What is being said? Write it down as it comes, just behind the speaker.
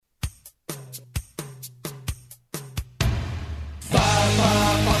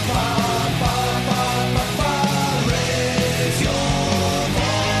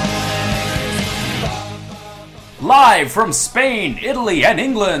live from Spain, Italy, and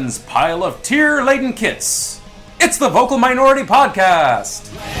England's pile of tear-laden kits. It's the Vocal Minority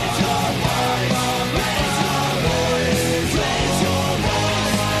Podcast.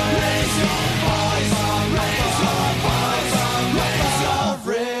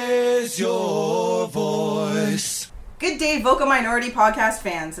 Good day, Vocal Minority Podcast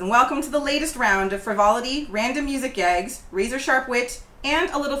fans, and welcome to the latest round of frivolity, random music gags, razor-sharp wit, and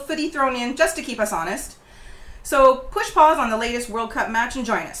a little footy thrown in just to keep us honest. So push pause on the latest World Cup match and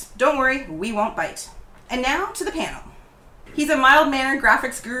join us. Don't worry, we won't bite. And now to the panel. He's a mild-mannered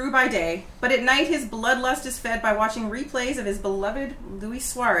graphics guru by day, but at night his bloodlust is fed by watching replays of his beloved Luis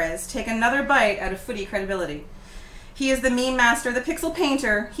Suarez take another bite out of footy credibility. He is the meme master, the pixel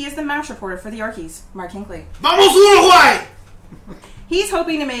painter. He is the match reporter for the Yorkies, Mark Hinkley. Vamos Uruguay! He's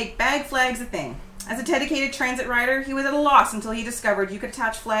hoping to make bag flags a thing. As a dedicated transit rider, he was at a loss until he discovered you could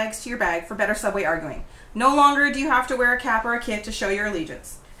attach flags to your bag for better subway arguing. No longer do you have to wear a cap or a kit to show your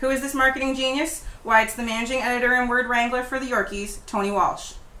allegiance. Who is this marketing genius? Why, it's the managing editor and word wrangler for the Yorkies, Tony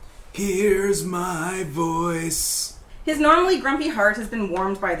Walsh. Here's my voice. His normally grumpy heart has been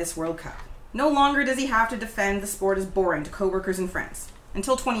warmed by this World Cup. No longer does he have to defend the sport as boring to co-workers and friends.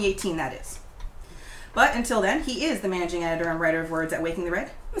 Until 2018, that is. But until then, he is the managing editor and writer of words at Waking the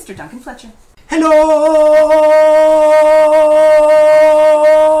Red, Mr. Duncan Fletcher. Hello!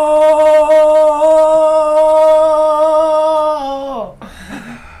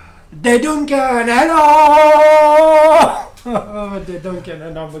 De Duncan, hello! De Duncan,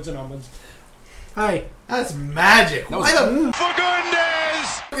 and onwards and onwards. Hi. That's magic. That was Why the for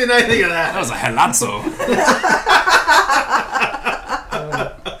goodness! Did I think of that? That was a helazzo.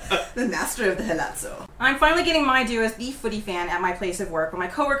 The master of the helazzo. I'm finally getting my due as the footy fan at my place of work when my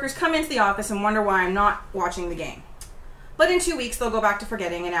coworkers come into the office and wonder why I'm not watching the game. But in 2 weeks, they'll go back to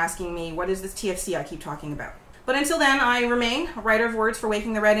forgetting and asking me, what is this TFC I keep talking about? But until then, I remain a writer of words for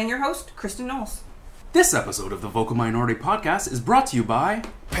Waking the Red and your host, Kristen Knowles. This episode of the Vocal Minority Podcast is brought to you by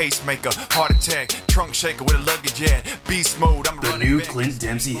Pacemaker, heart attack, trunk shaker with a luggage at beast mode. I'm the new Clint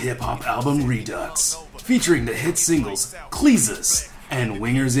Dempsey hip-hop album Redux, featuring the hit singles Cleezus and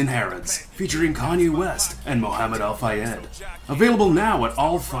Wingers in Harrods, featuring Kanye West and Mohammed Al Fayed. Available now at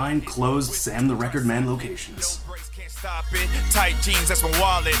all fine closed Sam the Record Man locations. Stop it. Tight jeans, that's my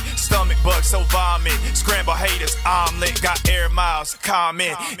wallet. Stomach bug, so vomit. Scramble haters, omelet. Got air miles,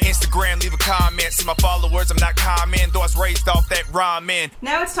 comment. Instagram, leave a comment. See my followers, I'm not comment. Though I was raised off that ramen.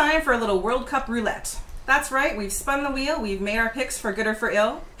 Now it's time for a little World Cup roulette. That's right, we've spun the wheel, we've made our picks for good or for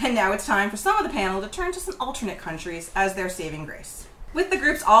ill, and now it's time for some of the panel to turn to some alternate countries as their saving grace. With the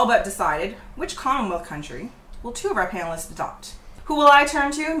groups all but decided, which Commonwealth country will two of our panelists adopt? Who will I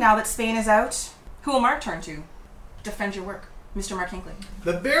turn to now that Spain is out? Who will Mark turn to? Defend your work, Mr. Mark Hinkley.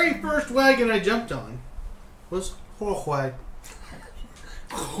 The very first wagon I jumped on was Uruguay.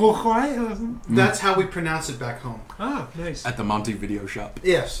 Uruguay? That's how we pronounce it back home. Ah, nice. At the Montevideo shop.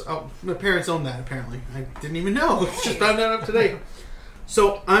 Yes. Oh, my parents own that, apparently. I didn't even know. Just found that out today.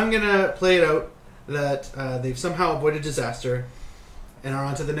 So I'm going to play it out that they've somehow avoided disaster and are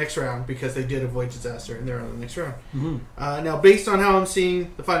on to the next round because they did avoid disaster and they're on the next round. Mm-hmm. Now, based on how I'm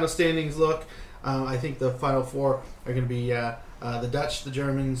seeing the final standings look, I think the final four are going to be the Dutch, the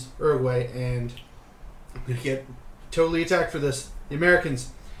Germans, Uruguay, and I'm going to get totally attacked for this. The Americans.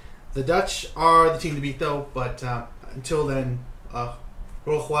 The Dutch are the team to beat, though, but until then,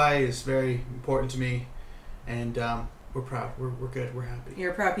 Uruguay is very important to me, and we're proud. We're good. We're happy.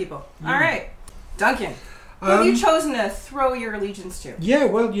 You're proud people. All right. Duncan, who have you chosen to throw your allegiance to? Yeah,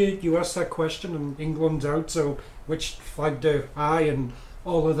 well, you asked that question, and England's out, so which flag do I and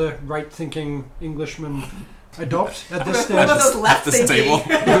all of the right-thinking Englishmen adopt at this stage? Those left at this table.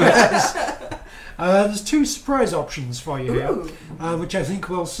 There's two surprise options for you here, which I think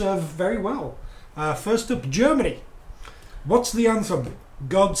will serve very well. First up, Germany. What's the anthem?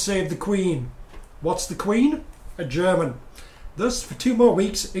 God Save the Queen. What's the Queen? A German. Thus, for 2 more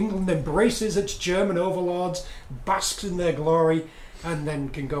weeks, England embraces its German overlords, basks in their glory, and then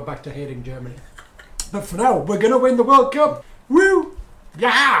can go back to hating Germany. But for now, we're going to win the World Cup. Woo!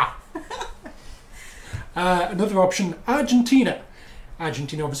 Yeah! Another option, Argentina.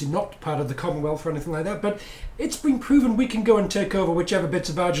 Argentina obviously not part of the Commonwealth or anything like that, but it's been proven we can go and take over whichever bits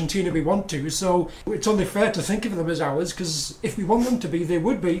of Argentina we want to, so it's only fair to think of them as ours, because if we want them to be, they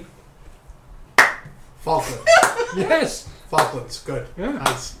would be. Falklands. Yes! Falklands, good. Yeah.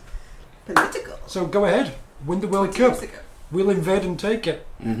 Nice. Political. So go ahead, win the World Cup. We'll invade and take it.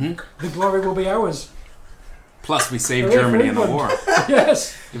 Mm-hmm. The glory will be ours. Plus, we saved Germany in the war.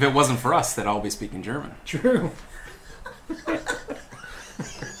 Yes. If it wasn't for us, they'd all be speaking German. True.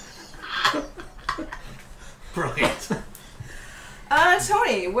 Brilliant.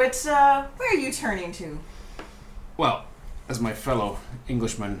 Tony, where are you turning to? Well, as my fellow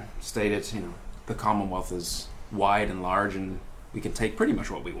Englishman stated, the Commonwealth is wide and large, and we can take pretty much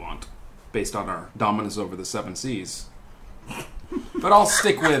what we want based on our dominance over the 7 seas. But I'll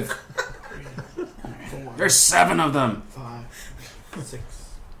stick with... There's 7 of them. 5, 6.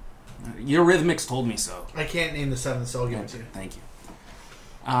 Your rhythmics told me so. I can't name the 7th, so I'll give it to you. Thank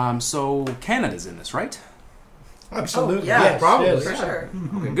you. So Canada's in this, right? Absolutely. yeah, yes, probably. yes. For sure.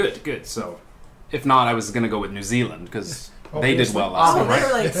 Okay, good. So, if not, I was going to go with New Zealand because they did Obviously. well last Oh, time, they right?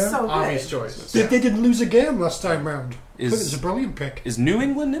 were like Yeah. so Obvious good. choice. They didn't lose a game last time round. Is- It was a brilliant pick. Is New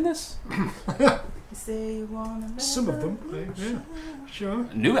England in this? Say you wanna live Some of them. Yeah, sure.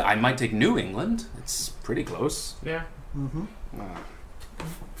 I might take New England. It's pretty close. Yeah.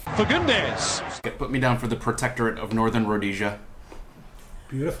 For goodness! Put me down for the Protectorate of Northern Rhodesia.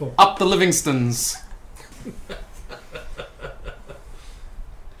 Beautiful. Up the Livingstons.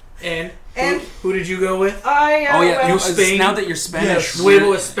 And And- who did you go with? I Oh yeah, well, Spain. now that you're Spanish. Yes.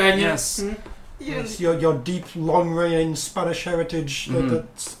 Nuevo España. Yes. you Yes, didn't- your deep, long-range Spanish heritage. The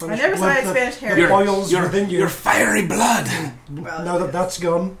I Spanish never blood said that- Spanish that heritage. boils within you. Your fiery blood. Well, Now that that's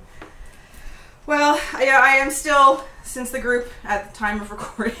gone. Well, yeah, I am still, since the group at the time of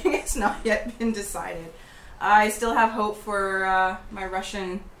recording has not yet been decided, I still have hope for my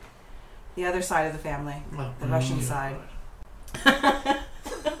Russian, the other side of the family, the Russian side.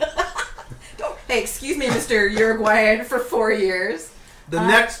 Hey, excuse me, Mr. Uruguayan, for 4 years. The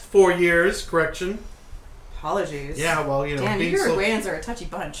next 4 years, correction. Apologies. Yeah, well, Damn, you being Slo- Uruguayans are a touchy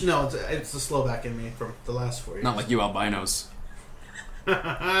bunch. No, it's the Slovak in me from the last 4 years. Not like you albinos.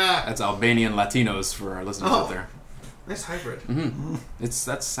 That's Albanian Latinos for our listeners Oh. out there. Nice hybrid.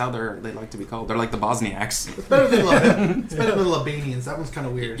 That's how they like to be called. They're like the Bosniaks. It's better than it's better than Albanians. That one's kind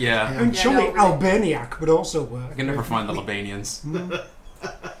of weird. Yeah. And Yeah, surely no, really. Albaniac would also work. I can never find the Albanians.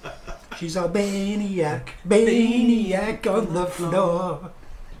 She's Albaniac, Albaniac on the floor.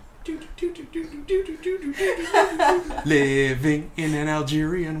 Living in an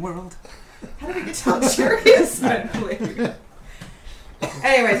Algerian world. How did we get to Algeria suddenly?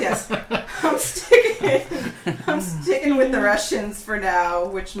 Anyways, yes. I'm sticking with the Russians for now,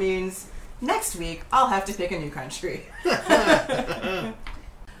 which means next week I'll have to pick a new country. But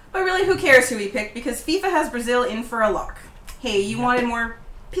really, who cares who we pick, because FIFA has Brazil in for a lock. Hey, you wanted more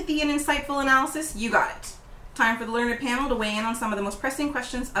pithy and insightful analysis? You got it. Time for the learned panel to weigh in on some of the most pressing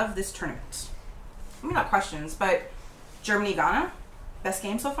questions of this tournament. I mean, not questions, but Germany-Ghana? Best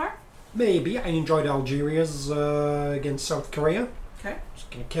game so far? Maybe. I enjoyed Algeria's against South Korea. Okay.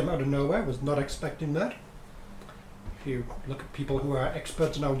 It came out of nowhere. Was not expecting that. If you look at people who are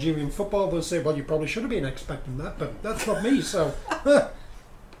experts in Algerian football, they'll say, well, you probably should have been expecting that, but that's not me, so...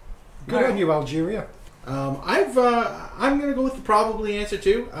 Good on you, Algeria. I'm going to go with the probably answer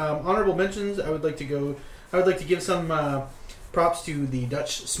too. Honorable mentions. I would like to give some props to the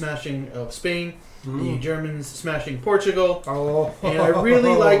Dutch smashing of Spain, the Germans smashing Portugal, Oh. and I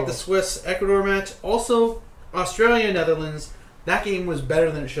really like the Swiss Ecuador match. Also, Australia Netherlands. That game was better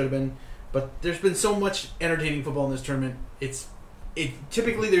than it should have been, but there's been so much entertaining football in this tournament.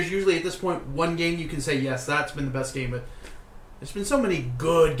 Typically there's usually at this point one game you can say yes, that's been the best game, but there's been so many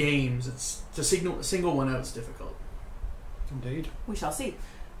good games. It's to single one out is difficult. Indeed. We shall see.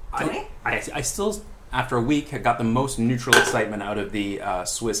 Tony? I still, after a week, got the most neutral excitement out of the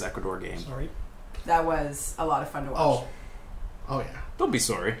Swiss-Ecuador game. Sorry. That was a lot of fun to watch. Oh yeah. Don't be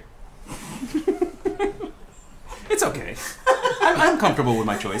sorry. It's okay. I'm comfortable with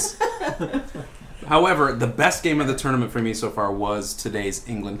my choice. However, the best game of the tournament for me so far was today's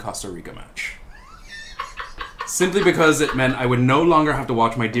England-Costa Rica match. Simply because it meant I would no longer have to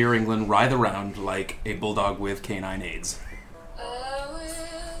watch my dear England writhe around like a bulldog with canine AIDS.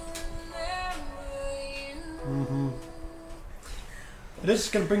 This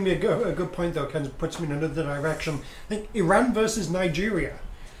is going to bring me a good point, though. Kind of puts me in another direction. I think Iran versus Nigeria.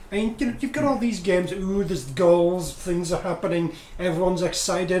 I mean, you've got all these games. Ooh, there's goals, things are happening, everyone's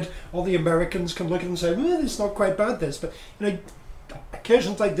excited. All the Americans can look at it and say, "Well, it's not quite bad, this." But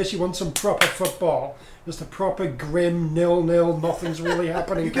occasions like this, you want some proper football. Just a proper grim 0-0, nothing's really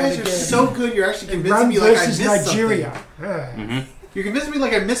happening. You guys kind are of game. so good. You're actually convincing Iran me like I versus missed Nigeria. something. Ah. You're convincing me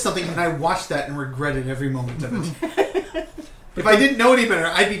like I missed something, and I watched that and regretted every moment of it. If I didn't know any better,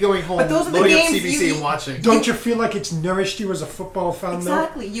 I'd be going home, But those are the loading up games CBC you- and watching. Don't you feel like it's nourished you as a football fan,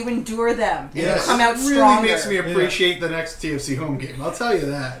 Exactly. You endure them. And Yes. you come out It really stronger. makes me appreciate the next TFC home game. I'll tell you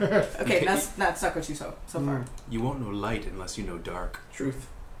that. Okay, that's stuck with you so far. You won't know light unless you know dark. Truth.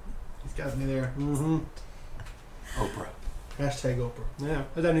 He's got me there. though? Mm-hmm. Oprah. Hashtag Oprah. Yeah,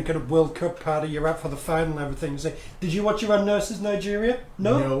 and then you kind of World Cup party, you're out for the final and everything. Say, did you watch Iran versus Nigeria?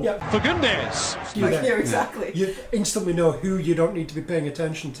 No. Yeah. For goodness! You there. Yeah, exactly. You instantly know who you don't need to be paying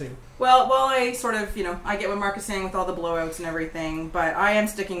attention to. Well, I sort of, I get what Mark is saying with all the blowouts and everything, but I am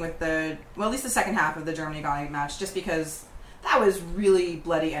sticking with at least the second half of the Germany-Ghana match, just because that was really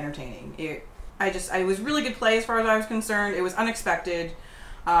bloody entertaining. It was really good play as far as I was concerned. It was unexpected.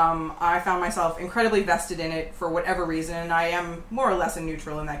 I found myself incredibly vested in it for whatever reason, and I am more or less a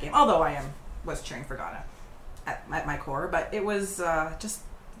neutral in that game, although I was cheering for Ghana at my core, but it was just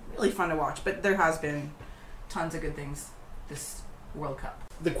really fun to watch. But there has been tons of good things this World Cup.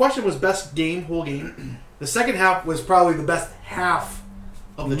 The question was best game, whole game. The second half was probably the best half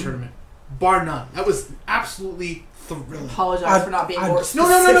of the tournament, bar none. That was absolutely thrilling. Apologize for not being more No.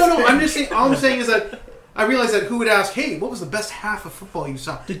 specific. I'm just saying. All I'm saying is that I realized that who would ask, "Hey, what was the best half of football you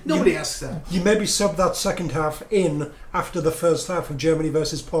saw?" Nobody asks that. You maybe sub that second half in after the first half of Germany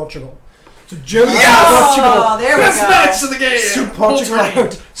versus Portugal. So Germany versus Portugal. Oh, there we Best go. match of the game. Sub Portugal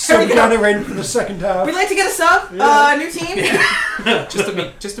out. Sub Ghana in for the second half. We'd like to get a sub, new team.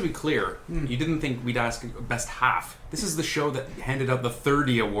 Just to be clear, you didn't think we'd ask best half. This is the show that handed out the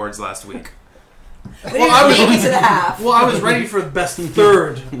 30 awards last week. We didn't make it to the half. Well, I was ready for the best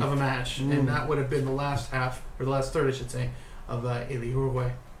third of a match, and that would have been the last half, or the last third, I should say, of Italy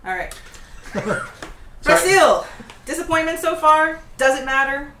Uruguay. All right. Brazil. Disappointment so far. Does it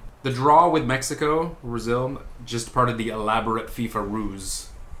matter? The draw with Mexico, Brazil, just part of the elaborate FIFA ruse.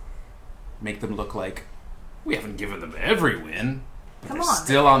 Make them look like we haven't given them every win. Come They're on.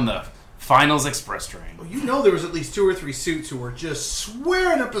 still on the finals express train. Well, you know there was at least 2 or 3 suits who were just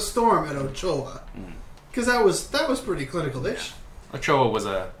swearing up a storm at Ochoa, because that was pretty clinical-ish. Ochoa was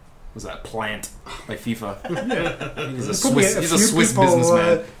a plant by FIFA. He's a Probably Swiss, he's a few Swiss people,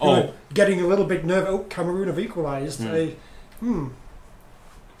 businessman. who were getting a little bit nervous. Oh, Cameroon have equalised.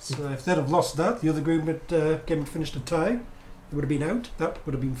 So if they'd have lost that, the other game had finished a tie. It would have been out. That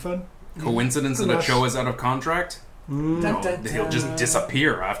would have been fun. Coincidence that Unless- Ochoa's out of contract? Dun, No, dun, he'll just dun.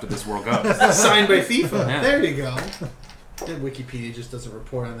 disappear after this World Cup. Signed by FIFA. Yeah. There you go. And Wikipedia just doesn't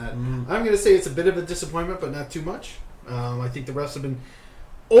report on that. I'm going to say it's a bit of a disappointment, but not too much. I think the refs have been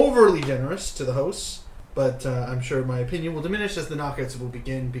overly generous to the hosts, but I'm sure my opinion will diminish as the knockouts will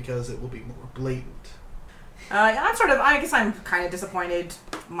begin because it will be more blatant. I guess I'm kind of disappointed.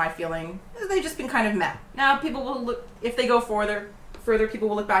 My feeling is they've just been kind of meh. Now people will look, if they go further, people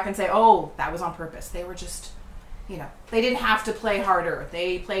will look back and say, oh, that was on purpose. They were just, they didn't have to play harder.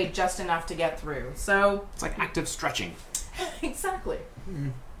 They played just enough to get through. So It's like active stretching. exactly.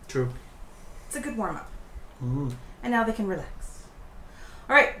 True. It's a good warm-up. And now they can relax.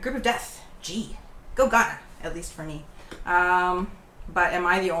 All right, group of death. G. Go Ghana, at least for me. But am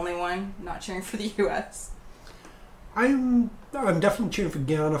I the only one not cheering for the U.S.? I'm definitely cheering for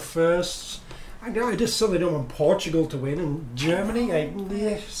Ghana first. I just certainly don't want Portugal to win, and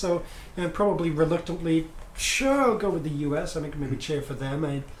Germany. So probably reluctantly, sure, I'll go with the US. I think maybe cheer for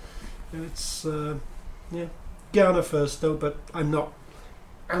them. It's Ghana first though, but I'm not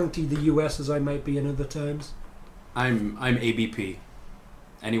anti the US as I might be in other times. I'm ABP.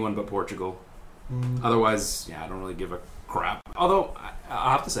 Anyone but Portugal. Otherwise, I don't really give a crap. Although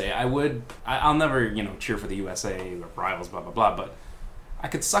I'll have to say, I'll never cheer for the USA or rivals, blah blah blah. But I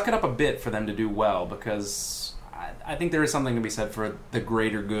could suck it up a bit for them to do well, because I think there is something to be said for the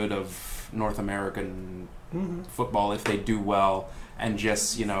greater good of North American football if they do well, and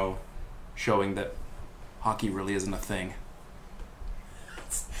just showing that hockey really isn't a thing.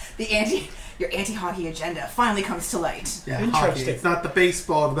 Your anti-hockey agenda finally comes to light. Yeah, Interesting. hockey. It's not the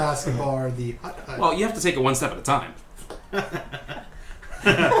baseball, the basketball, or the Well, you have to take it one step at a time.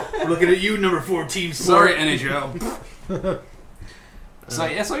 We're looking at you, number 14. Sorry, NHL. So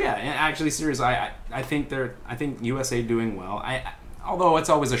actually, serious. I think USA doing well. Although it's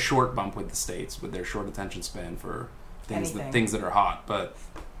always a short bump with the States with their short attention span for things that are hot, but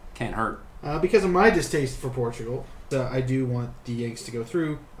can't hurt. Because of my distaste for Portugal, I do want the Yanks to go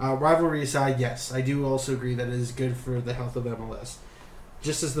through. Rivalry aside, yes, I do also agree that it is good for the health of MLS.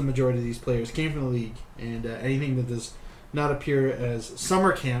 Just as the majority of these players came from the league, and anything that does not appear as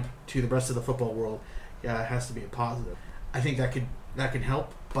summer camp to the rest of the football world has to be a positive. I think that can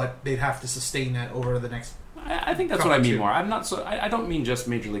help, but they'd have to sustain that over the next. I think that's what I mean more. I'm not so. I don't mean just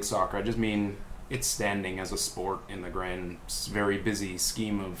Major League Soccer. I just mean its standing as a sport in the grand, very busy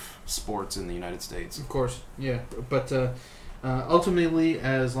scheme of sports in the United States. Of course, yeah. But ultimately,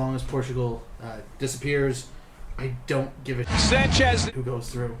 as long as Portugal disappears, I don't give a Sanchez. who goes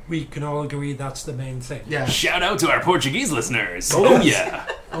through. We can all agree that's the main thing. Yeah. Shout out to our Portuguese listeners. Oh yeah.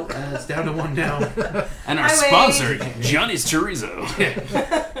 Oh, it's down to one now. And our Highway. sponsor, Johnny's Chorizo.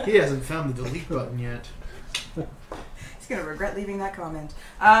 He hasn't found the delete button yet. He's gonna regret leaving that comment.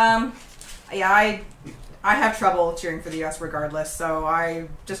 Yeah, I have trouble cheering for the U.S. regardless, so I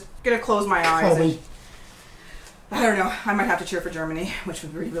just gonna close my eyes. Call And, me. I don't know. I might have to cheer for Germany, which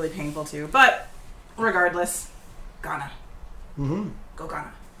would be really painful too. But regardless, Ghana. Mm-hmm. Go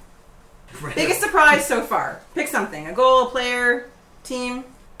Ghana. Biggest surprise so far. Pick something. A goal, a player, team.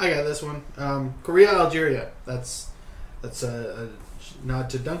 I got this one. Korea, Algeria. That's a nod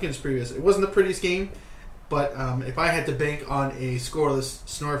to Duncan's previous. It wasn't the prettiest game, but if I had to bank on a scoreless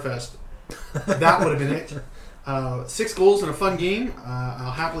snorefest, that would have been it. 6 goals in a fun game.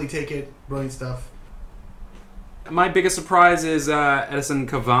 I'll happily take it. Brilliant stuff. My biggest surprise is Edison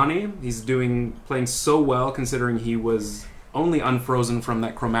Cavani. He's playing so well considering he was only unfrozen from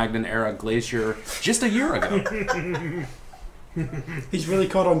that Cro-Magnon era glacier just a year ago. He's really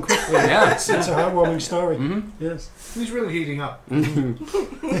caught on quickly. Yeah. It's a heartwarming story. Mhm. Yes. He's really heating up.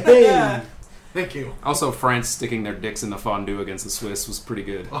 Hey. Thank you. Also, France sticking their dicks in the fondue against the Swiss was pretty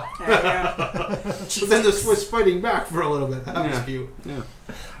good. Yeah. But then the Swiss fighting back for a little bit. That was Yeah. cute. Yeah.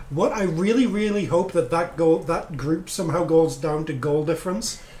 What I really, really hope that group somehow goes down to goal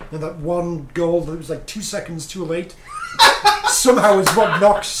difference, and that one goal that was like 2 seconds too late somehow is what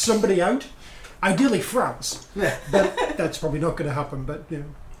knocks somebody out. Ideally, France, Yeah. but that's probably not going to happen. But you know,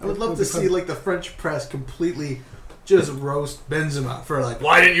 I would love it'll to be see fun. like the French press completely just roast Benzema for like,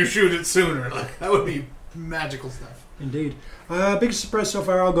 why didn't you shoot it sooner? Like that would be magical stuff. Indeed. Biggest surprise so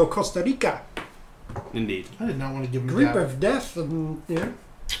far, I'll go Costa Rica. Indeed. I did not want to give him a Group dab. of death, and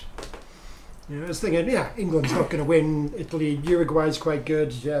I was thinking, England's not going to win. Italy, Uruguay's quite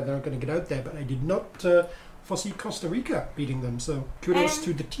good. Yeah, they're not going to get out there. But I did not foresee Costa Rica beating them. So kudos And-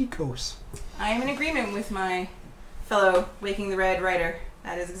 to the Ticos. I am in agreement with my fellow Waking the Red writer.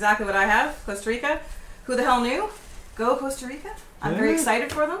 That is exactly what I have. Costa Rica. Who the hell knew? Go Costa Rica. I'm very Yeah.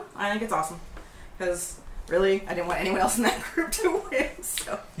 excited for them. I think it's awesome. Because, really, I didn't want anyone else in that group to win.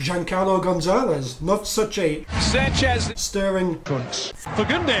 So. Giancarlo Gonzalez, not such a Sanchez stirring cunt. For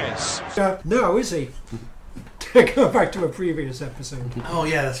goodness. no, is he? Go back to a previous episode. Oh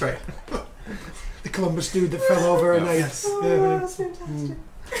yeah, that's right. The Columbus dude that fell over and Yes. That's fantastic.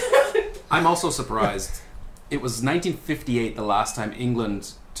 I'm also surprised. It was 1958 the last time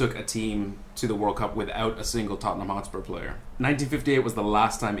England took a team to the World Cup without a single Tottenham Hotspur player. 1958 was the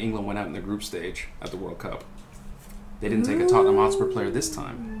last time England went out in the group stage at the World Cup. They didn't take a Tottenham Hotspur player this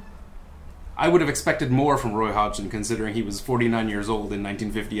time. I would have expected more from Roy Hodgson considering he was 49 years old in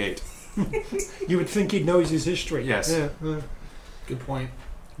 1958. You would think he knows his history. Yes. Yeah. Good point.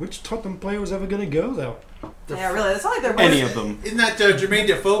 Which Tottenham player was ever going to go, though? Yeah, really. It's not like they're Any of them. Isn't that Jermaine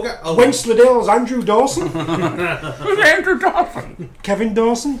Defoe guy? Oh, Winsledale's Andrew Dawson? Andrew Dawson. Kevin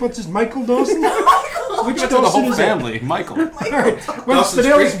Dawson? What's his Michael Dawson? Which That's the Dawson whole is family. Michael. it?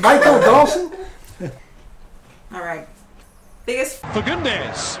 Winsledale's Creek. Michael Dawson? All right. Biggest For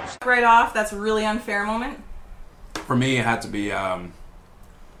goodness. right off. That's a really unfair moment. For me, it had to be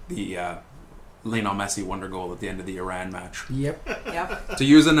the Lionel Messi wonder goal at the end of the Iran match. Yep. Yep. To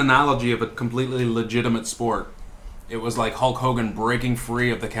use an analogy of a completely legitimate sport, it was like Hulk Hogan breaking free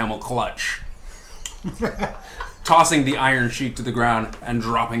of the camel clutch, tossing the Iron Sheik to the ground, and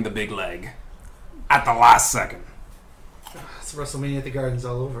dropping the big leg at the last second. it's WrestleMania at the Gardens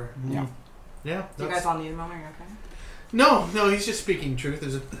all over. Yeah. Yeah. Do you guys all need a moment? Are you okay? No, he's just speaking truth.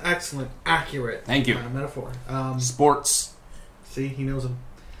 There's an excellent, accurate Thank you. metaphor. Sports. See, he knows him.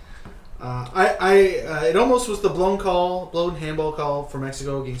 It almost was the blown handball call for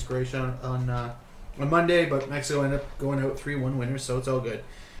Mexico against Croatia on Monday, but Mexico ended up going out 3-1 winners, so it's all good.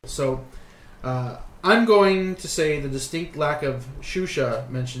 So I'm going to say the distinct lack of Shusha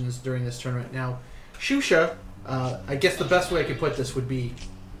mentions during this tournament. Now, Shusha, I guess the best way I could put this would be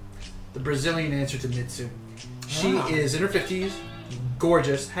the Brazilian answer to Mitsu. She is in her 50s,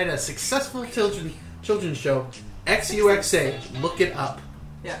 gorgeous, had a successful children's show, XUXA. Look it up.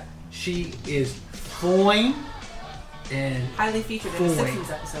 Yeah. She is fine and Highly featured in the Boy. Simpsons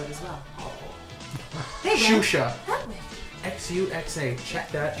episode as well. Hey, man. Shusha. XUXA.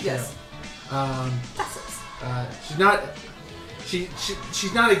 Check that Yes. out. That's it. She's not.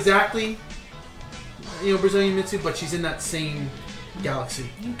 She's not exactly, Brazilian Mitsu, but she's in that same galaxy.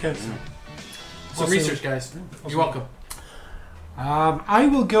 Okay. Some Also- research, guys. You're welcome. I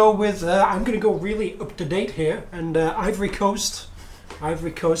will go with. I'm going to go really up to date here, and Ivory Coast.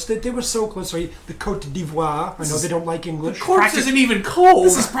 Ivory Coast. They were so close. Sorry, the Côte d'Ivoire. I know they don't like English. Corpse isn't even cold.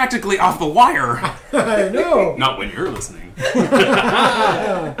 This is practically off the wire. I know. Not when you're listening.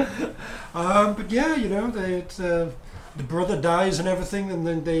 But yeah, the brother dies and everything, and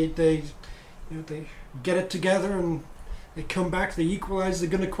then they get it together and they come back, they equalise, they're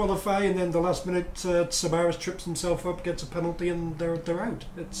going to qualify, and then the last minute Samaras trips himself up, gets a penalty, and they're out.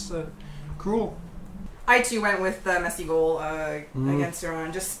 It's cruel. I too went with the Messi goal against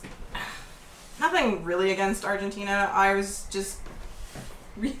Iran. Just nothing really against Argentina. I was just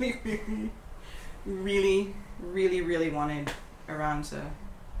really wanted Iran to.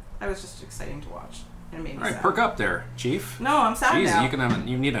 That was just exciting to watch. And it made me All right, sad. perk up there, Chief. No, I'm sad Jeez, now.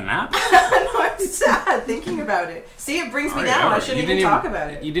 you need a nap? No, I'm sad thinking about it. See, it brings me All right, down. all I right. shouldn't You even didn't talk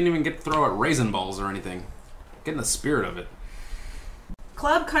about it. You didn't even get to throw out raisin balls or anything. Get in the spirit of it.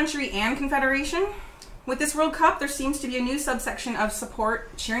 Club, country, and confederation. With this World Cup, there seems to be a new subsection of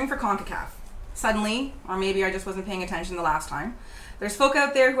support cheering for CONCACAF. Suddenly, or maybe I just wasn't paying attention the last time, there's folk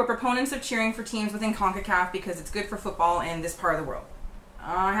out there who are proponents of cheering for teams within CONCACAF because it's good for football in this part of the world.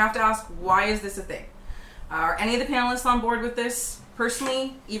 I have to ask, why is this a thing? Are any of the panelists on board with this?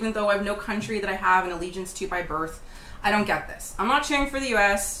 Personally, even though I have no country that I have an allegiance to by birth, I don't get this. I'm not cheering for the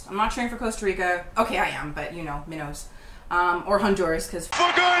US. I'm not cheering for Costa Rica. Okay, I am, but minnows. Or Honduras, because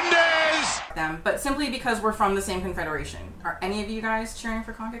For goodness! them. But simply because we're from the same confederation. Are any of you guys cheering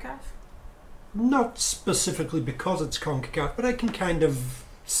for CONCACAF? Not specifically because it's CONCACAF, but I can kind of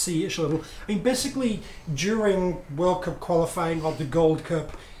see it a little. I mean, basically, during World Cup qualifying or the Gold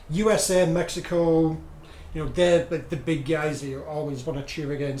Cup, USA and Mexico, they're like the big guys. You always want to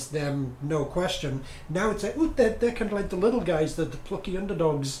cheer against them, no question. Now it's like, they're kind of like the little guys, the plucky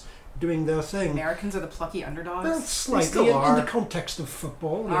underdogs doing their thing. Americans are the plucky underdogs? Well, slightly still in are. the context of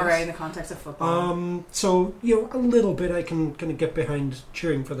football. Yes. Alright, in the context of football. So, a little bit I can kind of get behind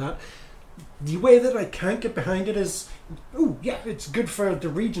cheering for that. The way that I can't get behind it is, it's good for the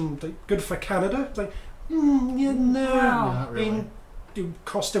region, good for Canada. It's like, no. Not really. I mean,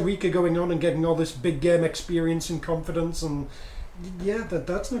 Costa Rica going on and getting all this big game experience and confidence, and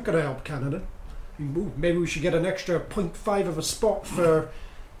that's not going to help Canada. I mean, maybe we should get an extra 0.5 of a spot for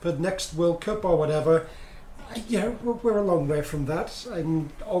the next World Cup or whatever. We're a long way from that,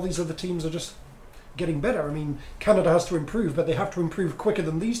 and all these other teams are just getting better. I mean, Canada has to improve, but they have to improve quicker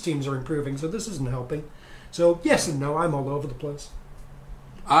than these teams are improving, so this isn't helping. So, yes and no, I'm all over the place.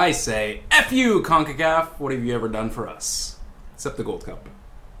 I say, F you, CONCACAF. What have you ever done for us? Except the Gold Cup.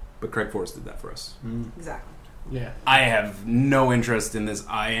 But Craig Forrest did that for us. Exactly. Yeah. I have no interest in this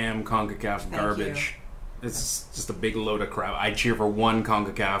I am CONCACAF Thank garbage. It's just a big load of crap. I cheer for one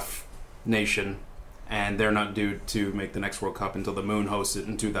CONCACAF nation, and they're not due to make the next World Cup until the moon hosts it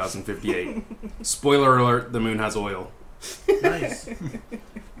in 2058. Spoiler alert, the moon has oil. Nice.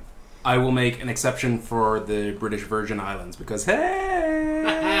 I will make an exception for the British Virgin Islands because,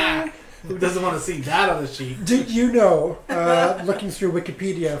 hey! Who doesn't want to see that on the sheet? Did you know, looking through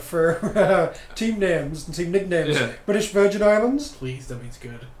Wikipedia for team names and team nicknames, Yeah. British Virgin Islands, Please, that means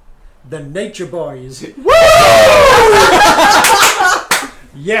good. the Nature Boys.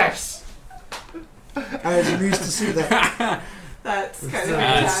 Yes! I was amused to see that. That's kind of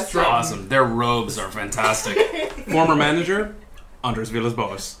That's fantastic. awesome. Their robes are fantastic. Former manager, Anders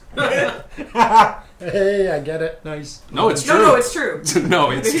Villas-Boas. Hey, I get it. Nice. No, it's true. No, it's true.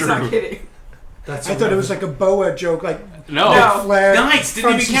 No, it's He's true. not kidding. That's I thought it was like a boa joke, like No. No. Flair. Nice,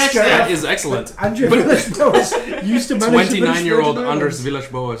 didn't even Francis catch Scarlett. that. That is excellent. Andrew Villas-Boas used to manage the British 29-year-old Virgin Anders Islands.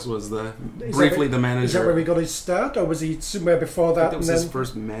 Villas-Boas was Is briefly that- the manager. Is that where he got his start, or was he somewhere before I that? think that was and his then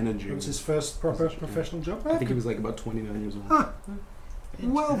first manager. it was his first proper professional job? I think he was like about 29 years old. Huh.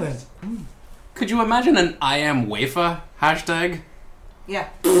 Well then. Could you imagine an I am UEFA hashtag? Yeah.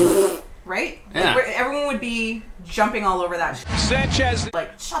 Right? Yeah. Like, everyone would be jumping all over that. Sanchez.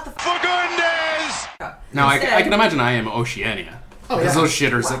 Like, shut the For goodness! up. No, I Instead, can imagine I am Oceania. Oh, Because yeah. those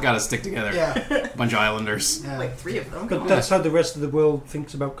shitters that gotta stick together. Yeah. Bunch of islanders. Yeah. Like 3 of them. But that's how the rest of the world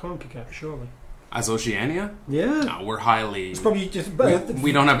thinks about CONCACAF, surely. As Oceania? Yeah. No, we're highly... It's probably just...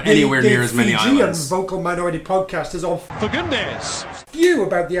 We don't have anywhere near as many Fijian islands. vocal minority podcast is all For goodness. you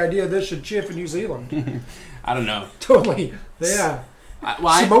about the idea they should cheer for New Zealand. I don't know. Totally. They are.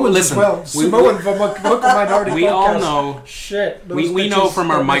 Samoans listen, as well. Samoan vocal minority we podcast. all know... Shit. those We know bitches from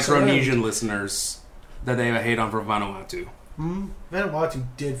our don't mess around. Micronesian listeners that they have a hate on for Vanuatu. Vanuatu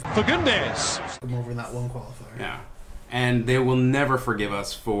did For goodness. them over in that one qualifier. Yeah. And they will never forgive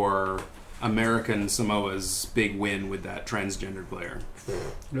us for American Samoa's big win with that transgendered player.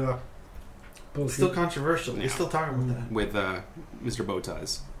 Yeah. It's Bullshit. still controversial. Yeah. We're still talking about that. With Mr.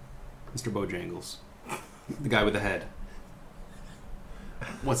 Bowties. Mr. Bojangles. The guy with the head.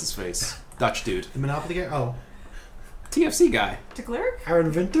 What's his face? Dutch dude. The Monopoly guy? Oh. TFC guy. De Klerk?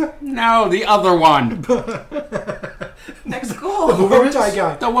 Aaron Winter? No, the other one. Next The goal. bow tie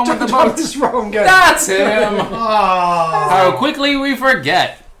guy. The one with the Thomas Rowan guy. That's him. Ah, How quickly we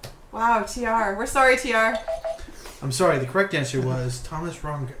forget. Wow, TR. We're sorry, TR. I'm sorry. The correct answer was Thomas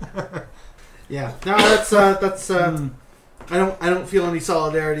Runga. Yeah. No, that's. I don't feel any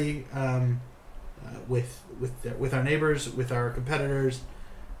solidarity with our neighbors, with our competitors.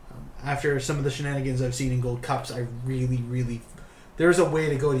 After some of the shenanigans I've seen in Gold Cups, I really. There's a way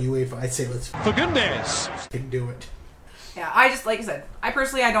to go to UEFA. I'd say let's For goodness. fucking do it. Yeah, I just, like I said, I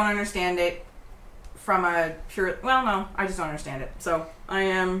don't understand it from a pure... Well, no, I just don't understand it. So, I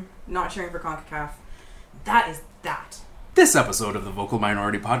am not cheering for CONCACAF. That is that. This episode of the Vocal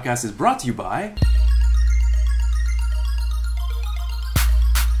Minority Podcast is brought to you by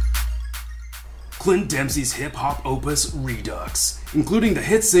Clint Dempsey's hip-hop opus Redux, including the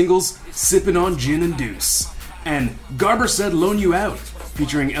hit singles Sippin' on Gin and Deuce, and Garber Said Loan You Out,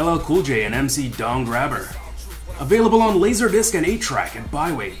 featuring LL Cool J and MC Don Grabber. Available on Laserdisc and 8-track at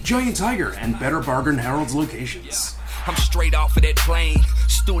Byway, Giant Tiger, and Better Bargain Harold's locations. I'm straight off of that plane,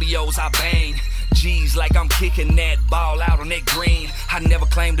 studios I bang. G's like I'm kicking that ball out on that green. I never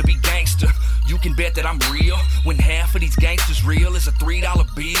claimed to be gangster. You can bet that I'm real. When half of these gangsters real is a $3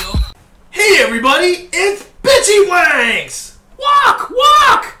 bill. Hey everybody, it's Bitchy Wanks! Walk!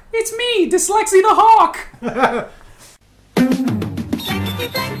 Walk! It's me, Dyslexy the Hawk!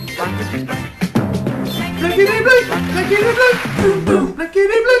 Blackity blink, blackity blink, boom boom,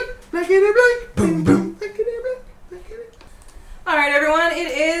 blackity blink, blackity blink, boom boom, blackity blink, blackity. Alright, everyone,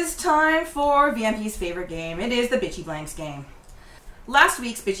 it is time for VMP's favorite game. It is the Bitchy Blanks game. Last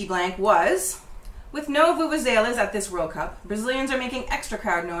week's Bitchy Blank was, with no vuvuzelas at this World Cup, Brazilians are making extra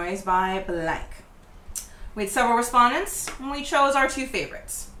crowd noise by blank. We had several respondents, and we chose our two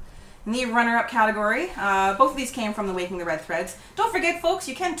favorites. In the runner-up category, both of these came from the Waking the Red threads. Don't forget, folks,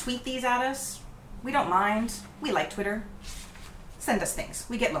 you can tweet these at us. We don't mind. We like Twitter. Send us things.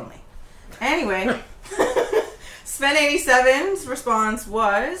 We get lonely. Anyway, Sven87's response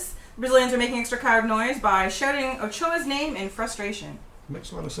was, Brazilians are making extra crowd noise by shouting Ochoa's name in frustration.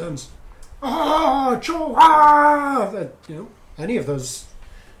 Makes a lot of sense. Ah, Ochoa! Any of those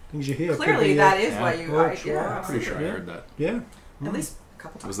things you hear. Clearly, could be, that is what you... Ochoa. I'm pretty sure I heard that. Yeah. At least a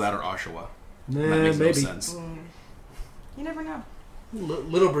couple times. Was that or Oshawa? Nah, That makes no maybe. sense. You never know.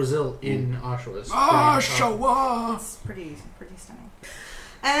 Little Brazil in Oshawa. Oshawa! It's pretty stunning.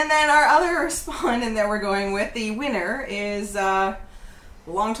 And then our other respondent that we're going with, the winner, is a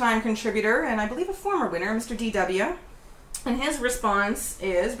longtime contributor and I believe a former winner, Mr. DW. And his response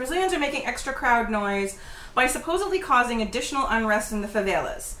is, Brazilians are making extra crowd noise by supposedly causing additional unrest in the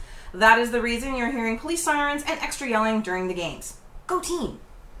favelas. That is the reason you're hearing police sirens and extra yelling during the games. Go team!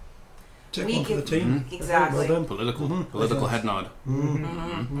 Take We one for the give- team. Exactly. Well done. Political head nod.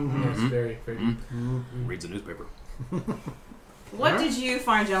 Yes, very, very. Reads the newspaper. What did you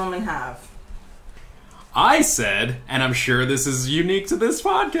fine gentlemen have? I said, and I'm sure this is unique to this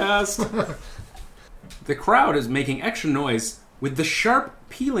podcast, the crowd is making extra noise with the sharp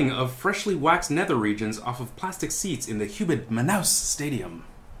peeling of freshly waxed nether regions off of plastic seats in the humid Manaus Stadium.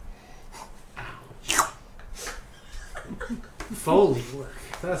 Foley work.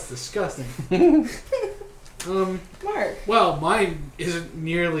 That's disgusting. Mark. Well, mine isn't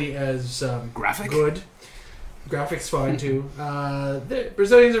nearly as Graphic? good. Graphics fine too. The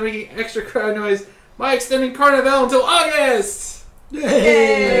Brazilians are making extra crowd noise by extending Carnival until August.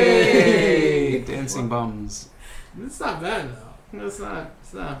 Hey! Dancing bums. It's not bad though. It's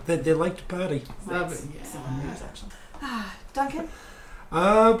not. They like to party. It's not bad. Duncan?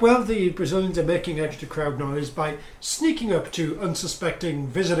 Well, the Brazilians are making extra crowd noise by sneaking up to unsuspecting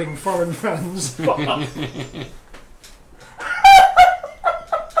visiting foreign fans.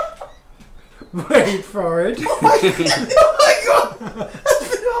 Wait for it. Oh my god!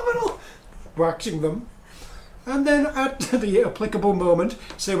 That's phenomenal. Waxing them. And then at the applicable moment,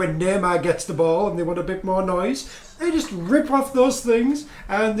 say when Neymar gets the ball and they want a bit more noise, they just rip off those things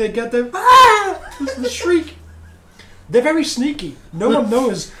and they get the shriek. They're very sneaky. No one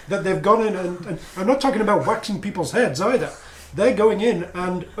knows that they've gone in and I'm not talking about waxing people's heads either. They're going in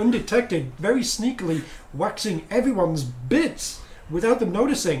and undetected, very sneakily waxing everyone's bits without them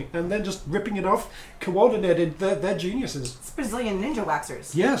noticing and then just ripping it off, coordinated. They're geniuses. It's Brazilian ninja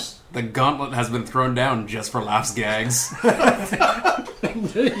waxers. Yes. The gauntlet has been thrown down just for laughs gags.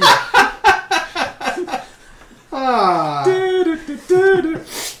 Indeed. Ah.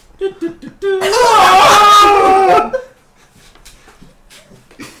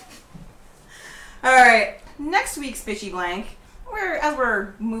 Alright, next week's Bitchy Blank, as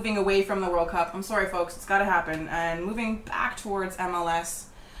we're moving away from the World Cup, I'm sorry folks, it's gotta happen, and moving back towards MLS,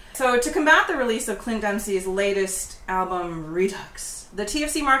 So to combat the release of Clint Dempsey's latest album, Redux, the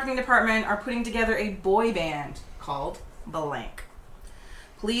TFC marketing department are putting together a boy band called Blank.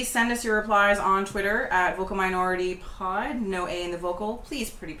 Please send us your replies on Twitter at Vocal Minority Pod. No A in the vocal. Please,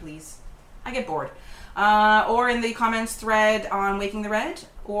 pretty please. I get bored. Or in the comments thread on Waking the Red,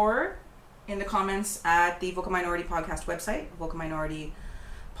 or in the comments at the Vocal Minority Podcast website,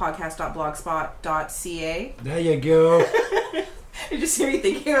 vocalminoritypodcast.blogspot.ca. There you go. You just hear me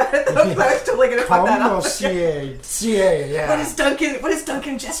thinking about it, though, 'cause I was totally going to put that up. CA, yeah. What is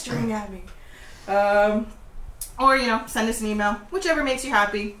Duncan gesturing at me? Or, send us an email. Whichever makes you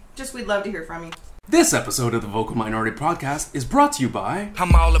happy. Just, we'd love to hear from you. This episode of the Vocal Minority Podcast is brought to you by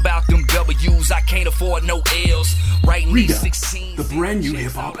I'm all about them W's, I can't afford no L's. Right in Redux, 16, the brand new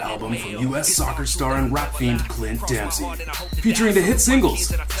hip-hop album from U.S. soccer star and rap fiend Clint Dempsey, featuring the hit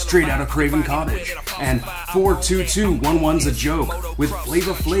singles Straight Outta Craven Cottage and 42211's a Joke with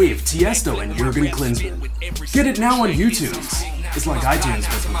Flavor Flav, Tiesto, and Jurgen Klinsmann. Get it now on YouTube. It's like iTunes,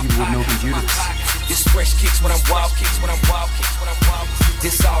 but for people with no computers. It's fresh kicks when I'm walking.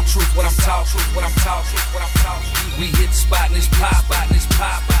 This all truth when I'm talking. We hit the spot and it's pop.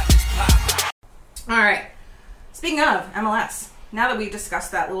 Alright. Speaking of MLS, now that we've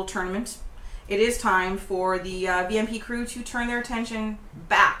discussed that little tournament, it is time for the VMP crew to turn their attention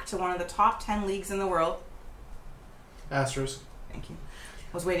back to one of the top 10 leagues in the world. Astros. Thank you.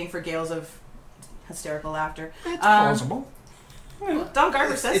 I was waiting for gales of hysterical laughter. It's plausible. Don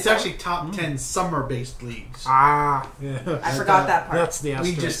Garber says It's so. actually top 10 summer-based leagues. Yeah. I forgot that part. That's the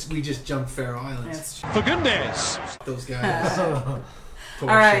We asterisk. just jumped Faroe Islands. It's true. For goodness. Those guys.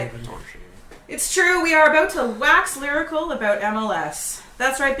 Alright. It's true, we are about to wax lyrical about MLS.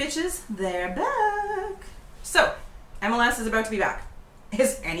 That's right, bitches. They're back. So, MLS is about to be back.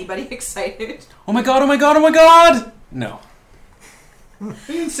 Is anybody excited? Oh my god! No. You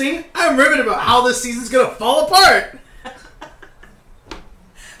didn't see? I'm riveted about how this season's gonna fall apart.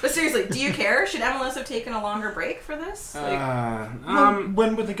 But seriously, do you care? Should MLS have taken a longer break for this?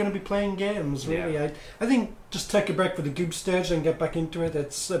 When were they going to be playing games, really? Yeah. I think just take a break for the group stage and get back into it.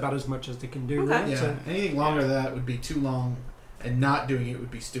 That's about as much as they can do. Okay. Right? Yeah, So, anything longer than that would be too long, and not doing it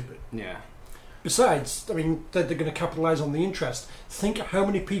would be stupid. Yeah. besides, I mean, they're going to capitalise on the interest. Think how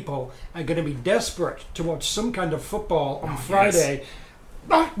many people are going to be desperate to watch some kind of football on Friday.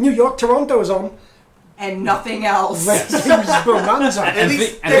 Yes. New York, Toronto is on. And nothing else. Ratings bonanza. At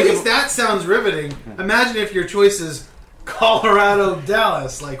least that sounds riveting. Imagine if your choice is Colorado,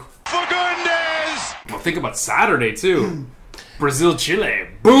 Dallas. Like, For goodness! Well, think about Saturday, too. Brazil, Chile,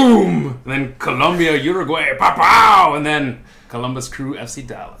 boom! And then Colombia, Uruguay, pow! And then Columbus Crew, FC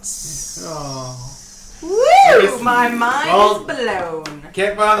Dallas. oh, Woo! My mind Well- is blown.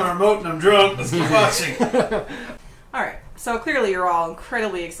 can't find the remote and I'm drunk. Let's keep watching. Alright, so clearly you're all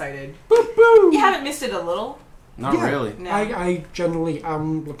incredibly excited. You haven't missed it a little. Not really. No. I generally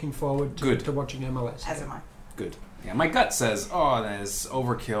am looking forward Good. to watching MLS. As am I. Good. Yeah, my gut says, oh, that is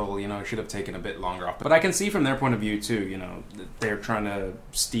overkill, should have taken a bit longer off. But I can see from their point of view, too, that they're trying to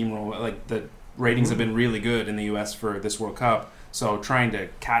steamroll, like, the ratings have been really good in the U.S. for this World Cup, so trying to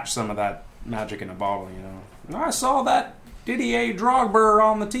catch some of that magic in a bottle, I saw that Didier Drogba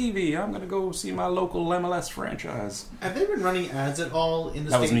on the TV. I'm going to go see my local MLS franchise. Have they been running ads at all in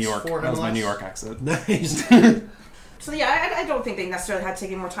the That was States New York. for That was my MLS? New York accent. Nice. So yeah, I don't think they necessarily had to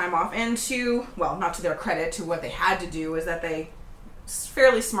take more time off. And not to their credit, to what they had to do is that they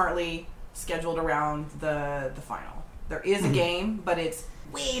fairly smartly scheduled around the final. There is a game, but it's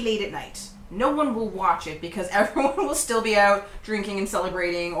way late at night. No one will watch it because everyone will still be out drinking and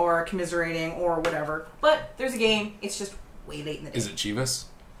celebrating or commiserating or whatever. But there's a game. It's just way late in the day. Is it Chivas?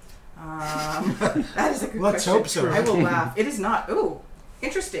 That is a good Let's question. hope so. I will laugh. It is not. Ooh,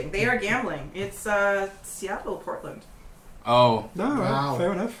 interesting. They are gambling. It's Seattle, Portland, Oh, No, right, Wow.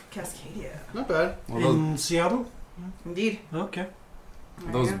 fair enough. Cascadia. Not bad. well, those, In Seattle? Indeed. Okay.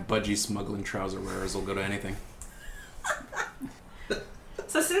 those There you budgie smuggling trouser wearers will go to anything. go.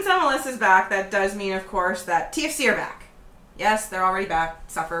 So since MLS is back, that does mean, of course, that TFC are back. Yes, they're already back.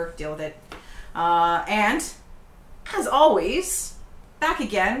 Suffer, deal with it. And, as always, back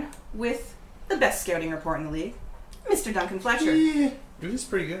again with the best scouting report in the league, Mr. Duncan Fletcher. Yeah, it is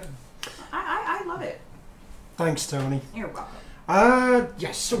pretty good. I love it. Thanks, Tony. You're welcome.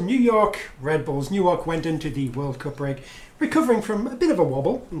 Yes, so New York Red Bulls. New York went into the World Cup break recovering from a bit of a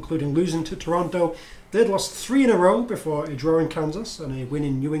wobble, including losing to Toronto. They'd lost 3 in a row before a draw in Kansas and a win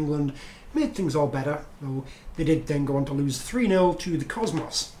in New England made things all better, though they did then go on to lose 3-0 to the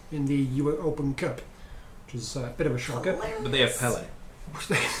Cosmos in the US Open Cup, which was a bit of a shocker. But they have Pele.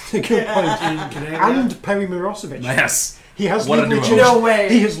 A good point. And Perry Mirosevic. Yes. He has What a legally duo. changed. No way.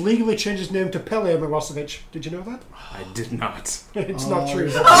 He has legally changed his name to Pele Milosevic. Did you know that? I did not. It's not true.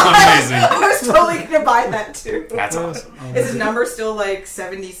 Amazing. I was totally gonna buy that too. That's awesome. Is his number still like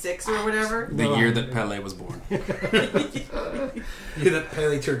 76 or whatever? The year that Pele was born. That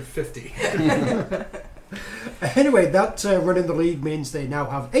Pele turned 50. Anyway, that run in the league means they now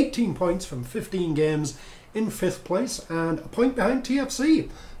have 18 points from 15 games in 5th place and a point behind TFC,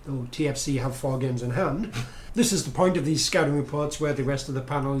 though TFC have 4 games in hand. This is the point of these scouting reports where the rest of the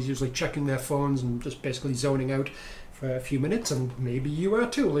panel is usually checking their phones and just basically zoning out for a few minutes, and maybe you are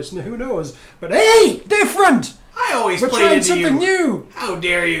too, listener, who knows. But hey, different! I always We're play trying into something you. new! How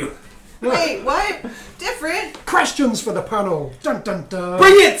dare you? Wait, what? Different? Questions for the panel! Dun dun dun!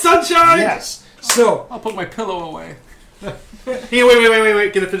 Bring it, sunshine! Yes! So, I'll put my pillow away. Hey,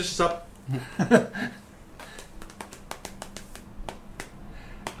 wait. Gonna finish this up.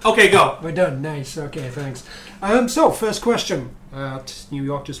 Okay, go. we're done. Nice. Okay, thanks. So, first question. New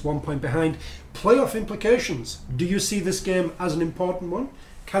York just 1 point behind. Playoff implications. Do you see this game as an important one?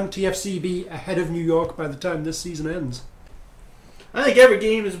 Can TFC be ahead of New York by the time this season ends? I think every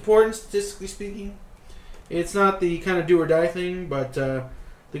game is important, statistically speaking. It's not the kind of do or die thing, but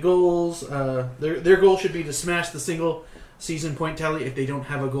the goals, their goal should be to smash the single season point tally if they don't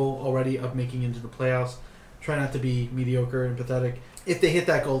have a goal already of making into the playoffs. Try not to be mediocre and pathetic. If they hit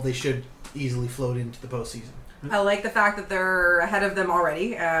that goal, they should easily float into the postseason. I like the fact that they're ahead of them already,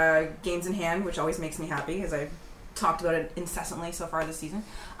 games in hand, which always makes me happy, as I've talked about it incessantly so far this season.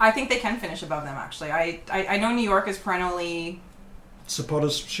 I think they can finish above them, actually. I know New York is perennially...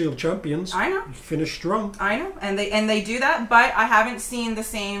 Supporters Shield champions. I know. Finish strong. I know, and they do that, but I haven't seen the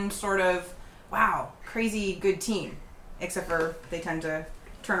same sort of, wow, crazy good team, except for they tend to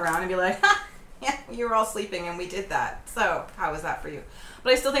turn around and be like, ha, yeah, you were all sleeping and we did that, so how was that for you?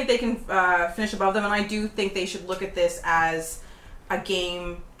 But I still think they can finish above them, and I do think they should look at this as a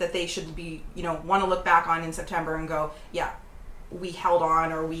game that they should be, want to look back on in September and go, yeah, we held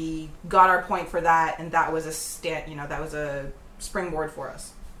on, or we got our point for that, and that was that was a springboard for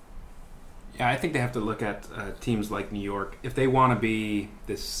us. Yeah, I think they have to look at teams like New York. If they want to be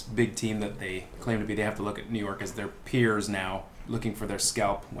this big team that they claim to be, they have to look at New York as their peers now, looking for their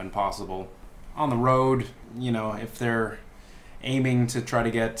scalp when possible. On the road, if they're aiming to try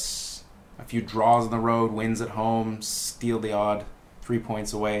to get a few draws on the road, wins at home, steal the odd 3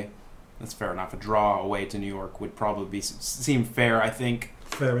 points away, that's fair enough. A draw away to New York would probably seem fair, I think.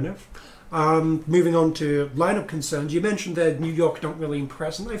 Fair enough. Moving on to lineup concerns, you mentioned that New York don't really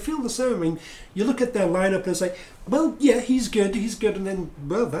impress, and I feel the same. I mean, you look at their lineup and it's like, well, yeah, he's good, and then,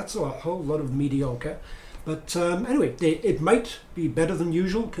 well, that's a whole lot of mediocre. But anyway, it might be better than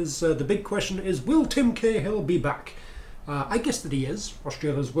usual, because the big question is, will Tim Cahill be back? I guess that he is.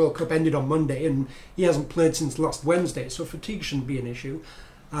 Australia's World Cup ended on Monday, and he hasn't played since last Wednesday, so fatigue shouldn't be an issue.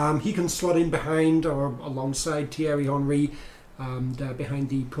 He can slot in behind or alongside Thierry Henry, and behind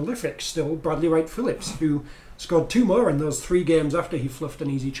the prolific still Bradley Wright Phillips, who scored 2 more in those 3 games after he fluffed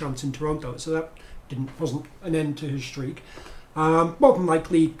an easy chance in Toronto, so that wasn't an end to his streak. More than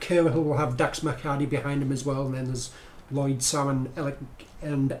likely, Cahill will have Dax McHardy behind him as well, and then there's Lloyd Salmon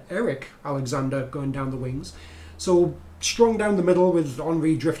and Eric Alexander going down the wings. So strong down the middle with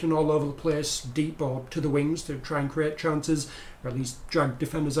Henry drifting all over the place, deep or to the wings to try and create chances, or at least drag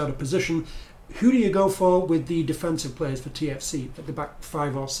defenders out of position. Who do you go for with the defensive players for TFC at the back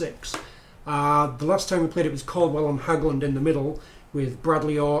 5 or 6? The last time we played it was Caldwell and Hagland in the middle, with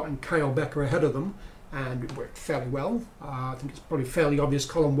Bradley Orr and Kyle Becker ahead of them, and it worked fairly well. I think it's probably fairly obvious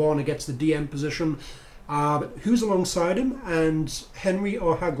Colin Warner gets the DM position. But who's alongside him, and Henry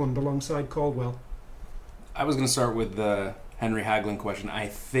or Hagland alongside Caldwell? I was going to start with the Henry Hagland question. I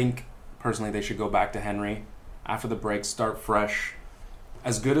think, personally, they should go back to Henry after the break, start fresh.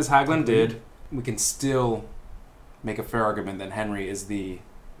 As good as Hagland did, we can still make a fair argument that Henry is the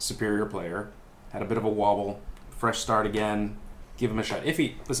superior player. Had a bit of a wobble, fresh start again, give him a shot. If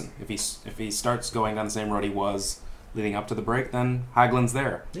he starts going down the same road he was leading up to the break, then Hagland's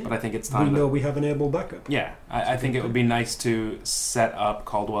there. Yeah. But I think it's time. We know we have an able backup. Yeah, I think it would be nice to set up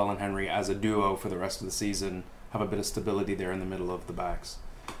Caldwell and Henry as a duo for the rest of the season, have a bit of stability there in the middle of the backs.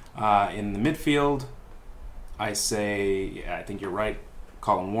 In the midfield, I think you're right.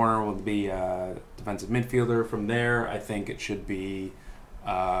 Colin Warner will be a defensive midfielder. From there, I think it should be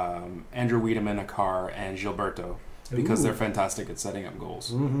Andrew Wiedemann, Akar, and Gilberto, because they're fantastic at setting up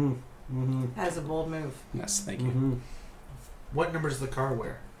goals. Mm-hmm. Mm-hmm. That is a bold move. Yes, thank you. What number does the car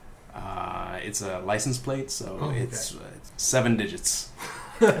wear? It's a license plate, so it's 7 digits.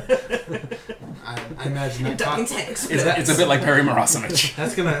 I I imagine that Ducking tanks. It's a bit like Perry Marosimic.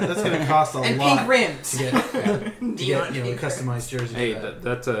 that's gonna cost a And lot pink rims. to get customized jersey. Hey,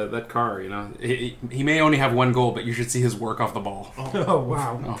 for that car, he may only have one goal, but you should see his work off the ball. Oh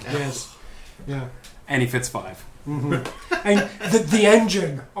wow! Yes, yeah. And he fits 5. And the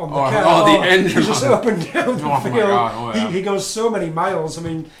engine on the car. Oh, the engine just on up and down the Oh, my field. God, oh, yeah. He goes so many miles. I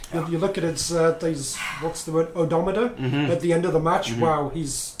mean, you look at its these what's the word, odometer at the end of the match. Wow,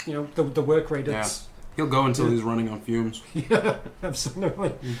 he's the work rate. It's He'll go until he's running on fumes. yeah,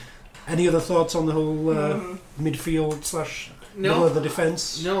 absolutely. Any other thoughts on the whole midfield / middle of the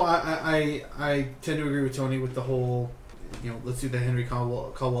defense? No, I tend to agree with Tony with the whole, let's do the Henry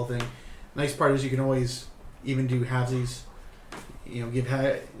Caldwell thing. Nice part is you can always even do halvesies.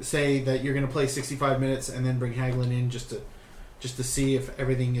 Say that you're going to play 65 minutes and then bring Hagelin in just to see if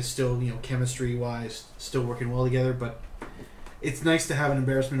everything is still, chemistry wise, still working well together. But it's nice to have an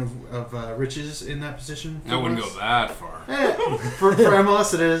embarrassment of riches in that position. I wouldn't go that far. For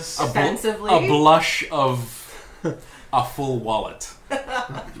MLS, it is. Offensively. A blush of a full wallet.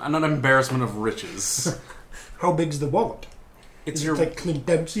 And an embarrassment of riches. How big's the wallet? It's Is your it like Clint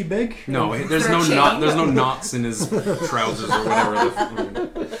Dempsey big? no. There's no knot. There's no knots in his trousers or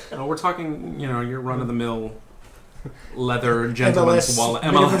whatever. No, we're talking. Your run of the mill leather gentleman's MLS wallet,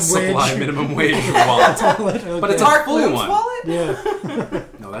 minimum MLS supply wage. minimum wage wallet. Okay. But it's a Mark full Bloom's one. wallet? Yeah.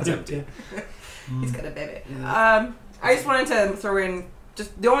 No, that's empty. He's got a baby. I just wanted to throw in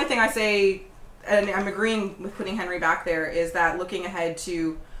just the only thing I say, and I'm agreeing with putting Henry back there, is that looking ahead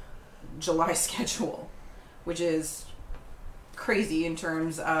to July schedule, which is crazy in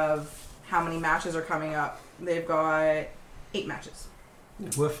terms of how many matches are coming up. They've got 8 matches.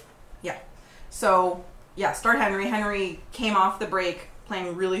 Woof. Yeah. So, yeah, start Henry. Henry came off the break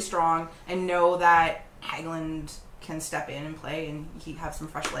playing really strong, and know that Hagelin can step in and play, and he have some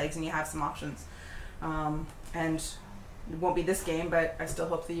fresh legs, and you have some options. And it won't be this game, but I still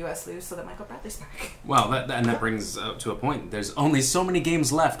hope the U.S. lose so that Michael Bradley's back. Well, that brings to a point. There's only so many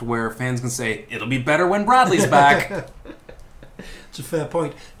games left where fans can say it'll be better when Bradley's back. It's a fair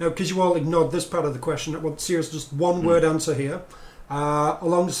point. Now, because you all ignored this part of the question, I want to see just one word answer here.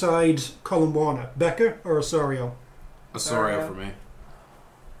 Alongside Colin Warner, Becker or Osorio? Osorio for me.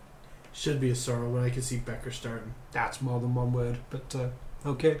 Should be a sorrow, but I can see Becker starting. That's more than one word, but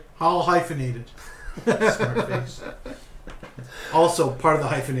okay. All hyphenated. Smart face. Also part of the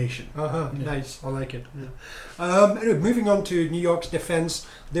hyphenation. Nice, I like it. Yeah. Anyway, moving on to New York's defence,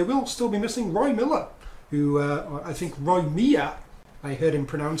 they will still be missing Roy Miller, who I think Roy Mia, I heard him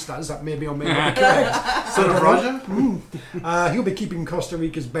pronounce that. Is that maybe or maybe not correct? Son of Raja? He'll be keeping Costa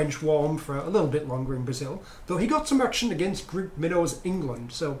Rica's bench warm for a little bit longer in Brazil, though he got some action against Group Minnows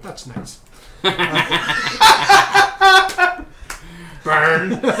England, so that's nice. Burn.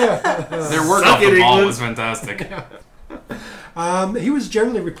 Their work off the ball was fantastic. He was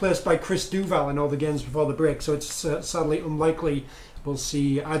generally replaced by Chris Duval in all the games before the break, so it's sadly unlikely we'll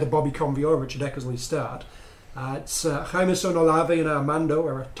see either Bobby Convey or Richard Eckersley start. It's Jameson Olave and Armando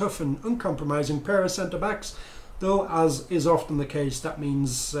are a tough and uncompromising pair of centre-backs, though, as is often the case, that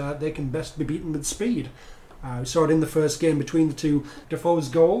means they can best be beaten with speed. We saw it in the first game between the two. Defoe's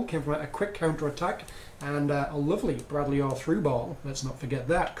goal came from a quick counter-attack and a lovely Bradley Orr through ball. Let's not forget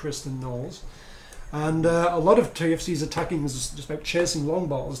that, Kristen Knowles. And a lot of TFC's attacking is just about chasing long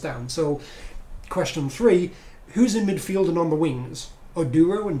balls down. So, question 3, who's in midfield and on the wings?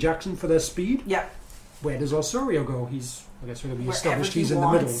 Oduro and Jackson for their speed? Yeah. Where does Osorio go? I guess we're going to be Wherever established he he's in the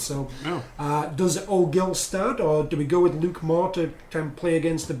wants. middle. So, does O'Gill start, or do we go with Luke Moore to try and play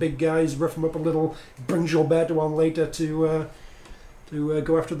against the big guys, rough them up a little, bring Gilberto on later to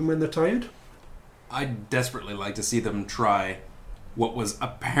go after them when they're tired? I'd desperately like to see them try what was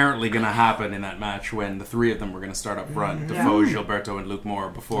apparently going to happen in that match when the 3 of them were going to start up front, Defoe, Gilberto, and Luke Moore,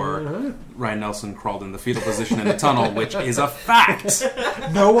 before Ryan Nelson crawled in the fetal position in the tunnel, which is a fact.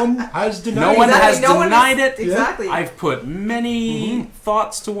 No one has denied No one has denied it. Exactly. I've put many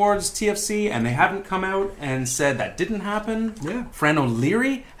thoughts towards TFC, and they haven't come out and said that didn't happen. Yeah. Fran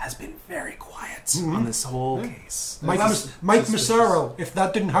O'Leary has been very quiet on this whole case. Mike Massaro, if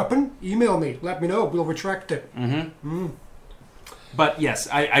that didn't happen, email me. Let me know. We'll retract it. But yes,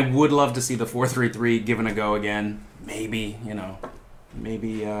 I would love to see the 4-3-3 given a go again. Maybe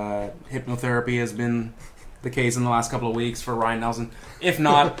hypnotherapy has been the case in the last couple of weeks for Ryan Nelson. If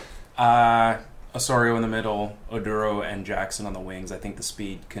not, Osorio in the middle, Oduro and Jackson on the wings. I think the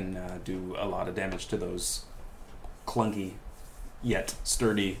speed can do a lot of damage to those clunky yet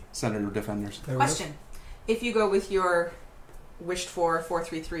sturdy center defenders. Question. If you go with your wished for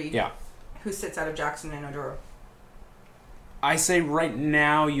 4-3-3, Yeah. who sits out of Jackson and Oduro? I say right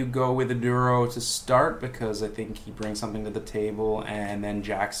now you go with Aduro to start because I think he brings something to the table, and then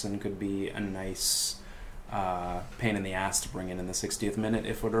Jackson could be a nice pain in the ass to bring in the 60th minute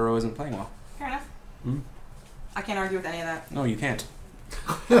if Oduro isn't playing well. Fair enough. I can't argue with any of that. No, you can't.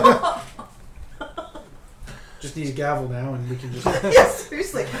 Just need a gavel now, and we can just. Yes,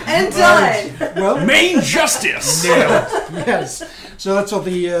 seriously. And done! Well, Main justice! yes. So that's all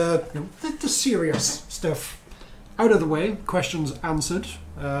the serious stuff out of the way. Questions answered,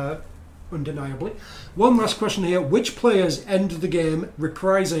 undeniably. One last question here. Which players end the game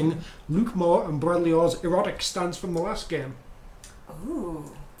reprising Luke Moore and Bradley Orr's erotic stance from the last game?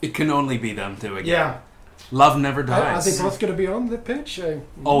 Ooh. It can only be them two again. Yeah. Love never Are dies. they both going to be on the pitch?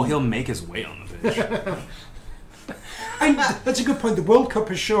 Oh, he'll make his way on the pitch. And that's a good point. The World Cup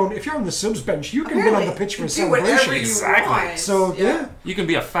has shown if you're on the subs bench, you can get on the pitch for a do whatever celebration. you Exactly. want. So, yeah. You can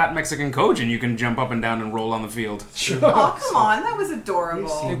be a fat Mexican coach and you can jump up and down and roll on the field. Sure. Oh, come on. That was We've adorable.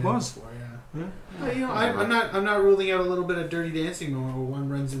 seen It that was. before, yeah. Well, you know, I'm not ruling out a little bit of Dirty Dancing where one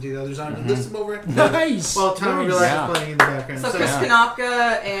runs into the other's arm and lifts him over. Nice. While Tommy Nice. Relax Yeah. is playing in the background. So Chris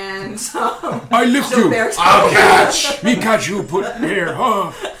Kanopka and I lift you! Gilberto. I'll catch! Me catch you, put here,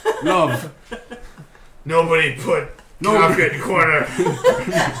 huh? Love. Nobody put No. Kanopka in the corner.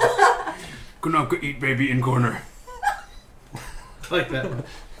 Kanopka eat baby in corner. Like that.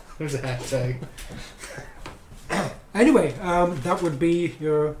 There's a hashtag. Anyway, that would be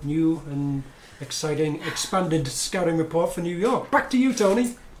your new and exciting expanded scouting report for New York. Back to you,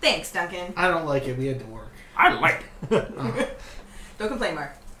 Tony. Thanks, Duncan. I don't like it. We had to work. I like it. Don't complain,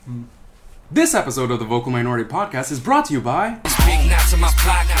 Mark. This episode of the Vocal Minority Podcast is brought to you by Big knots in my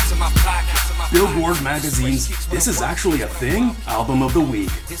pocket, knots in my pocket, knots in my pocket. Billboard Magazine's This Is Actually a Thing Album of the Week.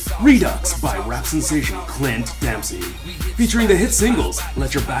 Redux by rap sensation Clint Dempsey. Featuring the hit singles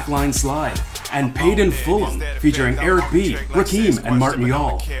Let Your Backline Slide and Paid in Fulham featuring Eric B., Rakim, and Martin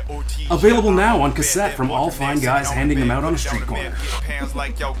Yall. Available now on cassette from all fine guys handing them out on a street corner. Pounds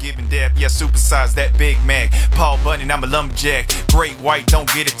like y'all giving dap, yeah, supersize that Big Mac. Paul Bunyan, I'm a lumberjack. Great white,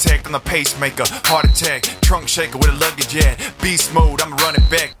 don't get attacked. I'm a pacemaker, heart attack, trunk shaker with a luggage at. Beast mode, I'm running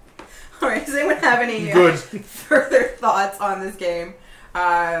back. Alright, does anyone have any further thoughts on this game?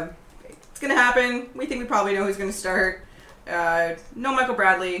 It's going to happen. We think we probably know who's going to start. No Michael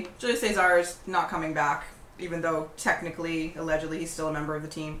Bradley. Julius Caesar's not coming back, even though technically, allegedly, he's still a member of the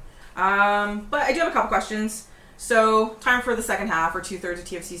team. But I do have a couple questions. So, time for the second half, or 2/3 of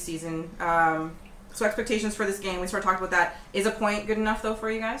TFC season. So expectations for this game, we sort of talked about that. Is a point good enough, though, for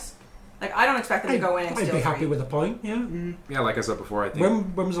you guys? Like, I don't expect them to go in and I'd steal be happy three. with a point, yeah. Yeah, like I said before, I think.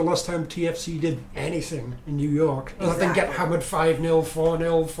 When was the last time TFC did anything in New York? Other than get Exactly. hammered 5-0,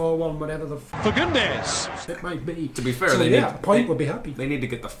 4-0, 4-1, whatever the For goodness! it might be. To be fair, So, they yeah, need a point they, would be happy. They need to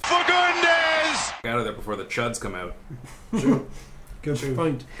get the For goodness! out of there before the chuds come out. Good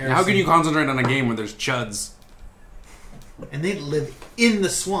point. Now, how can you concentrate on a game when there's chuds? And they live in the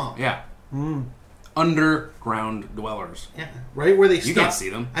swamp. Yeah. Underground dwellers. Yeah. Right where they You stop. can't see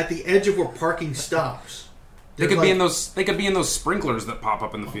them. At the edge of where parking stops. They They're could be like- in those. They could be in those sprinklers that pop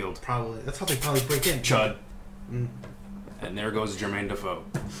up in the field. Probably. That's how they probably break in. Chud. And there goes Jermaine Defoe.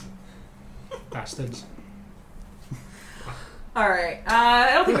 Bastards. Alright,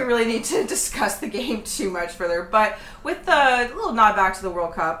 I don't think we really need to discuss the game too much further, but with the little nod back to the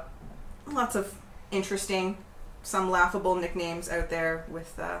World Cup, lots of interesting, some laughable nicknames out there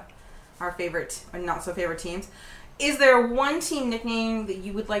with our favorite and not so favorite teams. Is there one team nickname that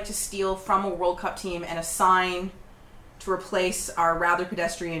you would like to steal from a World Cup team and assign to replace our rather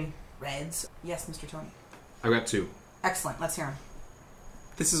pedestrian Reds? Yes, Mr. Tony. I've got two. Excellent, let's hear them.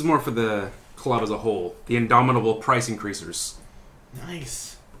 This is more for the club as a whole. The indomitable price increasers.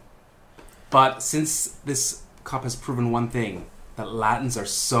 Nice. But since this cup has proven one thing, that Latins are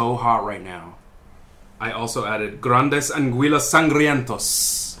so hot right now, I also added Grandes Anguilas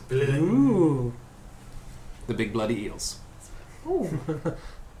Sangrientos. Ooh. The big bloody eels.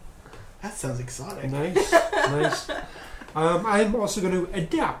 That sounds exotic. Nice. Nice. I'm also going to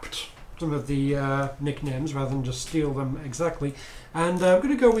adapt some of the nicknames rather than just steal them exactly. And I'm going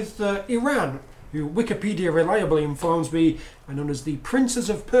to go with Iran, who Wikipedia reliably informs me are known as the Princes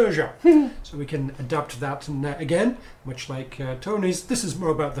of Persia. So we can adapt that. And again, much like Tony's, this is more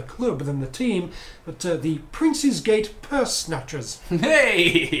about the club than the team, but the Prince's Gate Purse Snatchers.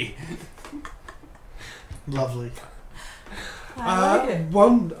 Hey! Lovely. I like it.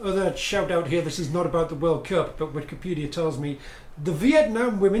 One other shout out here, this is not about the World Cup, but Wikipedia tells me the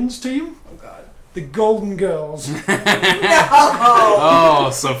Vietnam women's team, Oh, God. the Golden Girls. No! Oh,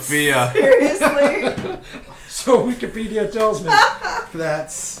 Sophia. Seriously? So Wikipedia tells me.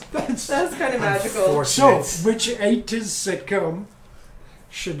 That's That's kind of magical. So, which 80s sitcom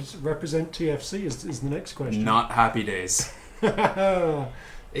should represent TFC is the next question. Not Happy Days.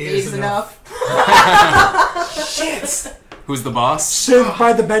 Is enough. Shit. Who's the boss? Saved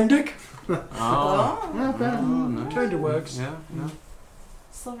by the Bendick? Oh, Not bad. Kind of works. yeah.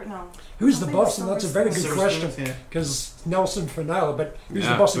 Silver, no. Who's the I boss? think And that's a very good Silver question. Spoons, yeah. Because Nelson for now, but who's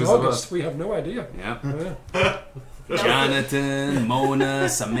Yeah, the boss in who's the August? boss? We have no idea. Yeah. Yeah. Jonathan, Mona,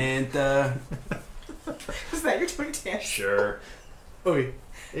 Samantha. Is that your Tony Tan? Sure. Okay.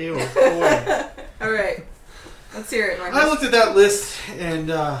 Ew. Boy. All right. Let's hear it, Marcus. I looked at that list,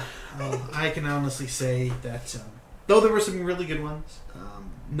 and I can honestly say that though there were some really good ones,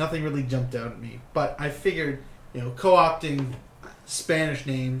 nothing really jumped out at me. But I figured, co-opting Spanish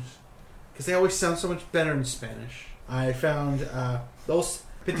names, because they always sound so much better in Spanish. I found Los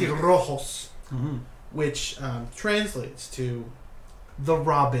Petirrojos, which translates to the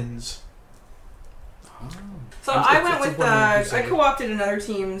Robins. So I went That's a with, word you I say. co-opted another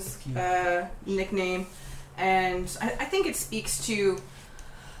team's nickname, and I think it speaks to,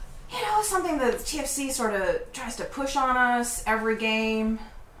 something that TFC sort of tries to push on us every game,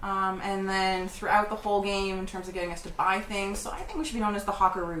 and then throughout the whole game in terms of getting us to buy things. So I think we should be known as the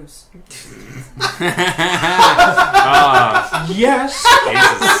Hawkeroos. Yes!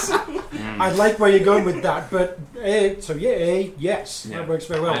 Jesus. I like where you're going with that, but A, yes. Yeah. That works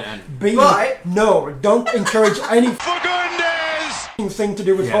very well. And- B, But- no, don't encourage anything For goodness! to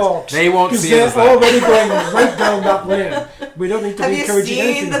do with Yes. Hawks. They won't because see it as they're that. already going right down that lane. We don't need to Have be you encouraging seen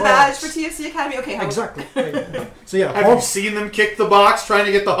anything the badge Hawks. for TFC Academy? Okay, how Exactly. So yeah, Have you Hawks, seen them kick the box trying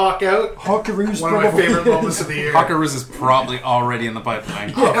to get the hawk out? Hawkeroos One of my probably. favorite moments of the year. Hawkeroos is probably already in the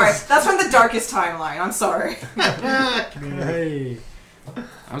pipeline. All right, that's from the darkest timeline. I'm sorry. Hey.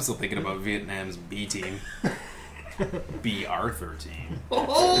 I'm still thinking about Vietnam's B team. B Arthur team.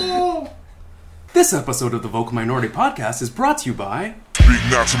 This episode of the Vocal Minority Podcast is brought to you by Big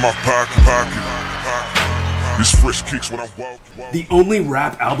now to my pocket. This fresh kicks when I walk. the only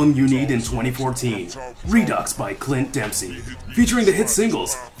rap album you need in 2014, Redux by Clint Dempsey, featuring the hit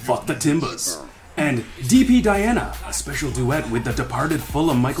singles Fuck the Timbas and DP Diana, a special duet with the departed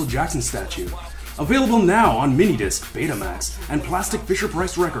Fulham Michael Jackson statue. Available now on Minidisc, Betamax, and Plastic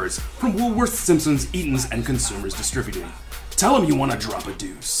Fisher-Price Records from Woolworths, Simpsons, Eaton's, and Consumers Distributing. Tell them you want to drop a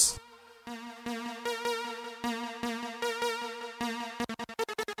deuce.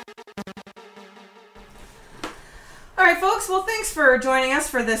 All right, folks. Well, thanks for joining us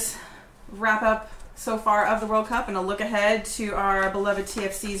for this wrap-up so far of the World Cup and a look ahead to our beloved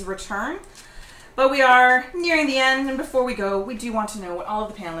TFC's return. But we are nearing the end, and before we go, we do want to know what all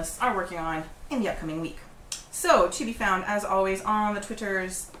of the panelists are working on in the upcoming week. So, to be found, as always, on the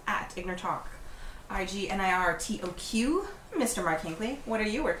Twitters at IgnorTalk, IGNIRTOQ. Mr. Mark Hinckley, what are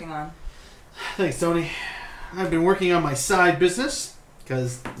you working on? Thanks, Tony. I've been working on my side business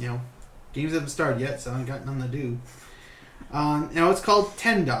because, games haven't started yet, so I ain't got nothing to do. Now it's called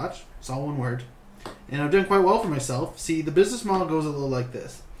 10 Dot. It's all one word. And I've done quite well for myself. See, the business model goes a little like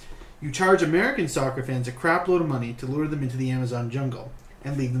this. You charge American soccer fans a crap load of money to lure them into the Amazon jungle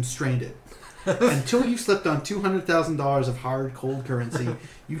and leave them stranded. Until you've slipped on $200,000 of hard, cold currency,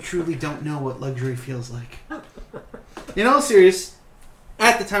 you truly don't know what luxury feels like. In all seriousness,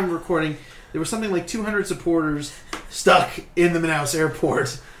 at the time of recording, there was something like 200 supporters stuck in the Manaus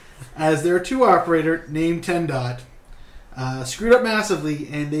airport, as their tour operator named 10 Dot screwed up massively,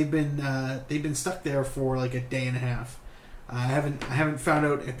 and they've been stuck there for like a day and a half. I haven't found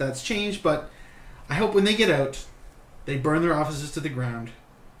out if that's changed, but I hope when they get out, they burn their offices to the ground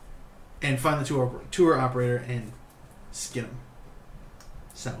and find the tour operator and skin him.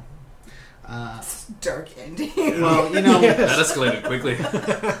 So, Dark ending. well, That escalated quickly.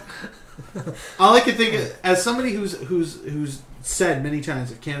 all I can think of, as somebody who's said many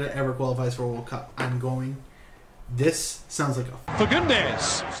times, if Canada ever qualifies for a World Cup, I'm going. This sounds like a For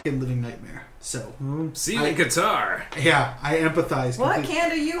goodness! fucking living nightmare. So, See you in Qatar. yeah, I empathize. What? completely.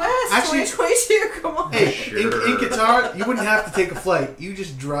 Canada, U.S. Actually- 2022? Come on. Hey, Sure. in Qatar, you wouldn't have to take a flight. You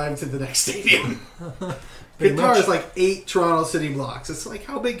just drive to the next stadium. Pretty Qatar much. is like 8 Toronto city blocks. It's like,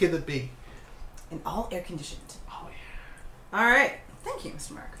 how big could it be? And all air conditioned. Oh, yeah. All right. Thank you,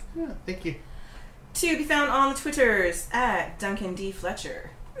 Mr. Mark. Yeah, thank you. To be found on the Twitters at Duncan D.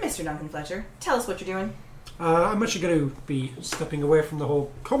 Fletcher. Mr. Duncan Fletcher, tell us what you're doing. I'm actually going to be stepping away from the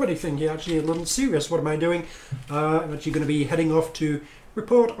whole comedy thing here, actually a little serious. What am I doing? I'm actually going to be heading off to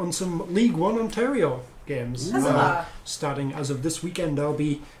report on some League One Ontario. games. Huzzah. Starting as of this weekend, I'll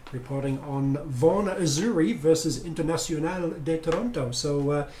be reporting on Vaughan Azzurri versus Internacional de Toronto.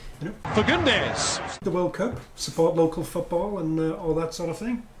 So, For goodness! the World Cup, support local football, and all that sort of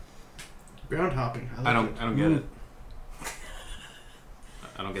thing. Ground hopping. I don't get it.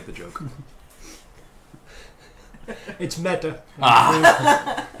 I don't get the joke. It's meta.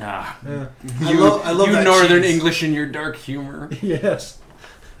 I love you that Northern cheese. English and your dark humor. Yes.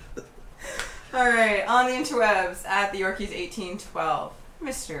 All right, on the interwebs at the Yorkies 1812,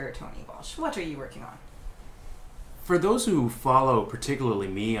 Mr. Tony Walsh, what are you working on? For those who follow particularly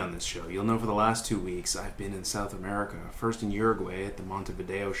me on this show, you'll know for the last 2 weeks I've been in South America. First in Uruguay at the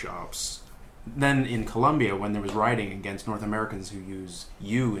Montevideo shops. Then in Colombia when there was rioting against North Americans who use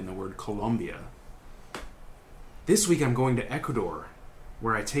 "you" in the word Colombia. This week I'm going to Ecuador,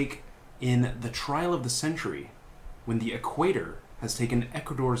 where I take in the trial of the century when the Equator has taken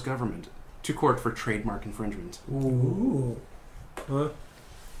Ecuador's government to court for trademark infringement. Ooh.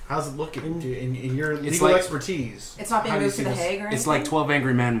 How's it looking in your It's legal like- expertise? It's not being How do you moved to see The this? Hague or anything? It's like 12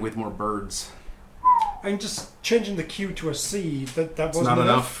 Angry Men with more birds. I'm just changing the Q to a C. That It's wasn't not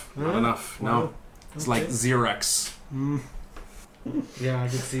enough. Not Huh? enough. No. Well, It's okay. like Xerox. Yeah, I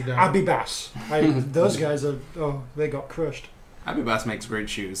can see that. Abibas. Those guys are. Oh, they got crushed. Abibas makes great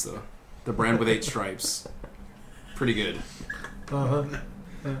shoes, though. The brand with 8 stripes. Pretty good. Uh-huh.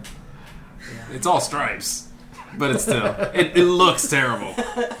 It's all stripes. But it's still... It looks terrible.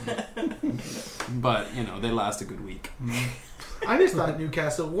 But, you know, they last a good week. I just thought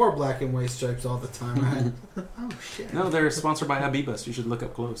Newcastle wore black and white stripes all the time. Oh shit! No, they're sponsored by Abibas. You should look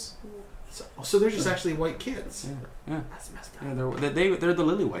up close. So they're just actually white kids. Yeah. That's messed up. Yeah, they're the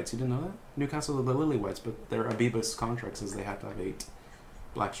Lily Whites. You didn't know that? Newcastle are the Lily Whites, but their Abibas contract says they have to have 8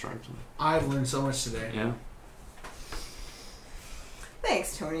 black stripes. I've learned so much today. Yeah.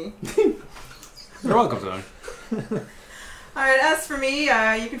 Thanks, Tony. You're welcome, Tony. All right, as for me,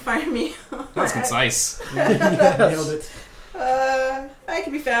 you can find me. That's concise. Nailed it. I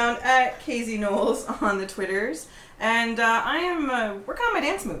can be found at KZ Knowles on the Twitters, and I am working on my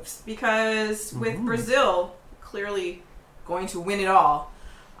dance moves because with Brazil clearly going to win it all,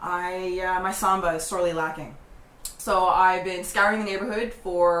 my samba is sorely lacking. So I've been scouring the neighborhood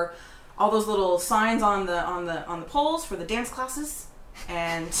for all those little signs on the poles for the dance classes.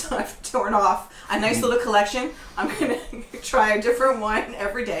 And I've torn off a nice little collection. I'm going to try a different one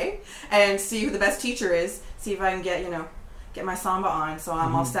every day and see who the best teacher is. See if I can get my samba on so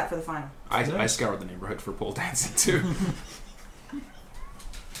I'm all set for the final. I scoured the neighborhood for pole dancing, too.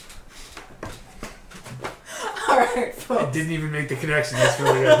 Alright, I folks. didn't even make the connection. That's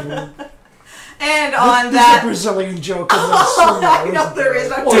really good. And on There's a that... Brazilian joke in that song. I know there is.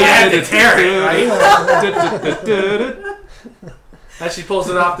 Well, you had to tear it, right? As she pulls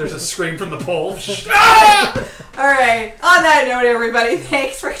it off, there's a scream from the pole. Alright, on that note, everybody,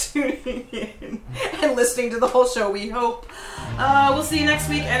 thanks for tuning in and listening to the whole show, we hope. We'll see you next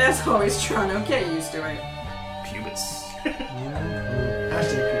week, and as always, Toronto, get used to it. Pubis.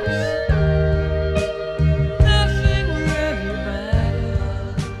 Hashtag peace. Nothing really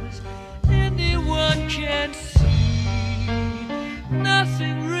matters. Anyone can see.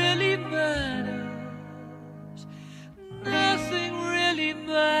 Nothing really matters. Nothing really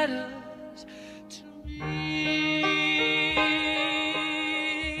matters to me.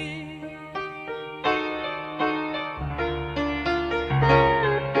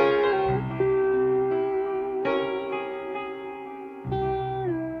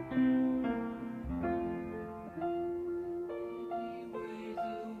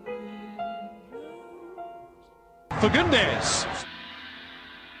 For goodness!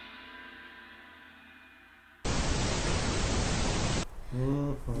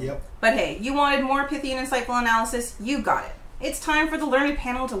 Yep. But hey, you wanted more pithy and insightful analysis, you got it. It's time for the learned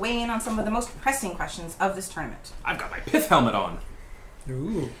panel to weigh in on some of the most pressing questions of this tournament. I've got my pith helmet on.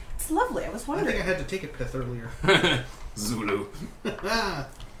 Ooh. It's lovely, I was I wondering. think I had to take a pith earlier. Zulu.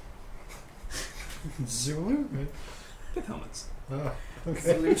 Zulu? Pith helmets. Oh, okay.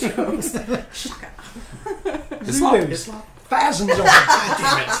 Zulu jokes. Islam. Zulus. Thousands of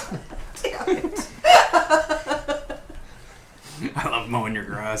them. Damn it. I love mowing your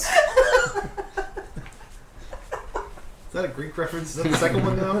grass. Is that a Greek reference? Is that the second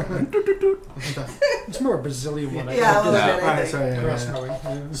one now? It's more a Brazilian one. I Yeah, a think. little Yeah. bit, I Alright, think. sorry. Grass mowing,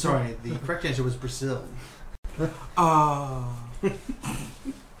 yeah. Sorry, the correct answer was Brazil.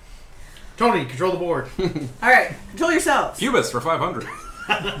 Tony, control the board. Alright, control yourselves. Pubis for 500.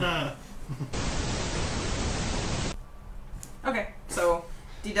 Okay, so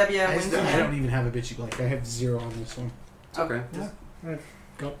DW wins I don't again. even have a bitchy blank. I have 0 on this one. Okay.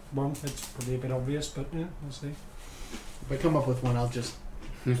 Go got one. It's probably a bit obvious, but yeah, we'll see. If I come up with one, I'll just...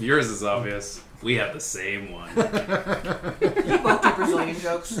 Yours is obvious. We have the same one. You both do Brazilian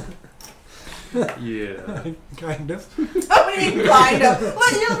jokes. Yeah. Kind of. What do you mean, kind of?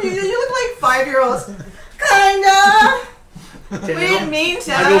 What, you look like 5-year-olds. Kinda. We didn't mean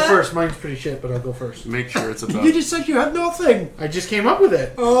to. I go first. Mine's pretty shit, but I'll go first. Make sure it's about. You just said you had nothing. I just came up with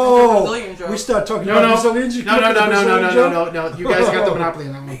it. Oh, Brazilian joke. we start talking No, about no. Brazilians. You No. come up with a Brazilian joke? No. You guys got the monopoly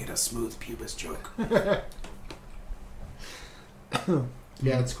on that Make one. it a smooth pubis joke.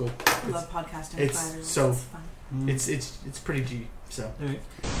 Yeah, it's cool. I love podcasting. with It's 5-year-olds. so- It's fun. It's pretty G. So Right.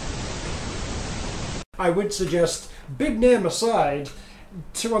 I would suggest, big name aside,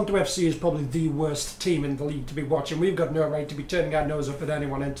 Toronto FC is probably the worst team in the league to be watching. We've got no right to be turning our nose up at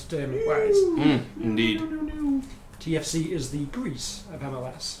anyone entertainment-wise. Indeed. TFC is the Greece of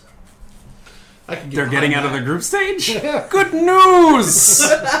MLS. I can get They're getting out behind of the group stage? Yeah. Good news!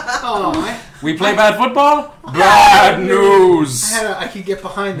 that. We play bad football? Bad news! I can get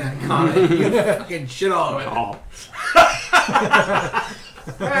behind that, Connor. You fucking shit all of it. Oh,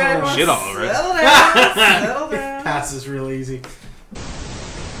 All right, everyone, shit all over it. settle down. Settle down. Passes real easy.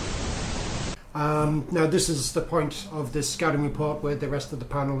 Now, this is the point of this scouting report where the rest of the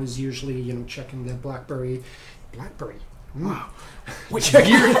panel is usually, checking their BlackBerry. Wow. Which year?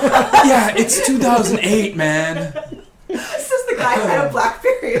 Yeah, it's 2008, man. This is the guy who had a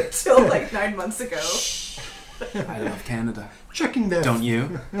BlackBerry until like 9 months ago. I love Canada. Checking their... Don't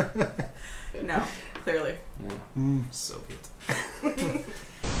you? No, clearly. Soviet.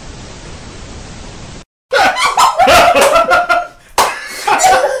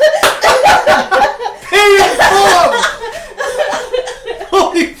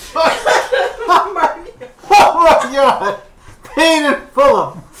 Holy fuck! Oh my god! Pain and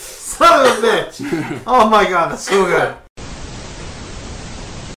Fulham! Son of a bitch! Oh my god, that's so good.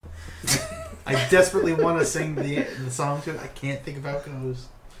 I desperately want to sing the song to it. I can't think of how it goes.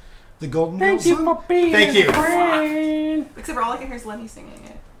 The Golden Girls song? Thank you. Except for all I can hear is Lenny singing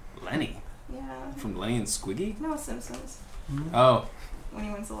it. Lenny. Yeah. From Lenny and Squiggy? No, Simpsons. Oh. When he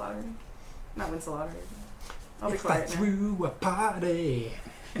wins the lottery. Not wins the lottery. I'll be If I quiet now. threw a party,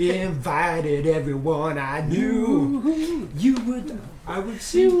 invited everyone I knew, I would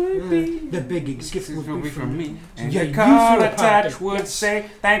see the biggest gift would be from me. And Yeah, your you card threw a attached party. would Yes. say,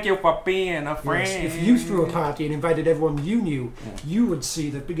 thank you for being a friend. Yes, if you threw a party and invited everyone you knew, you would see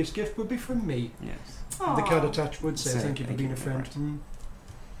the biggest gift would be from me. Yes. The card attached would say, Say, thank you for being a friend.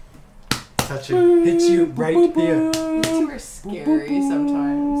 Touch it. Hits you right here. You two are scary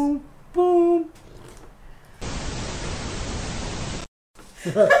sometimes.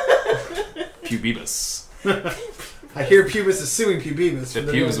 Pubebus. I hear Pubis is suing Pubibus.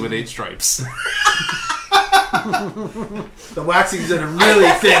 The pubes with 8 stripes. The waxing's in a really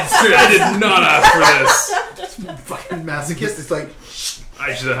thin strip. I did not ask for this. Fucking masochist. It's like,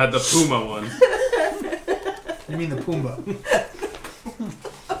 I should have had the Puma one. you mean the Pumbaa?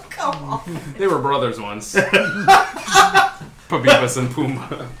 Come on. They were brothers once. Pubebus and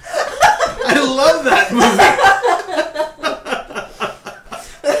Puma. I love that movie.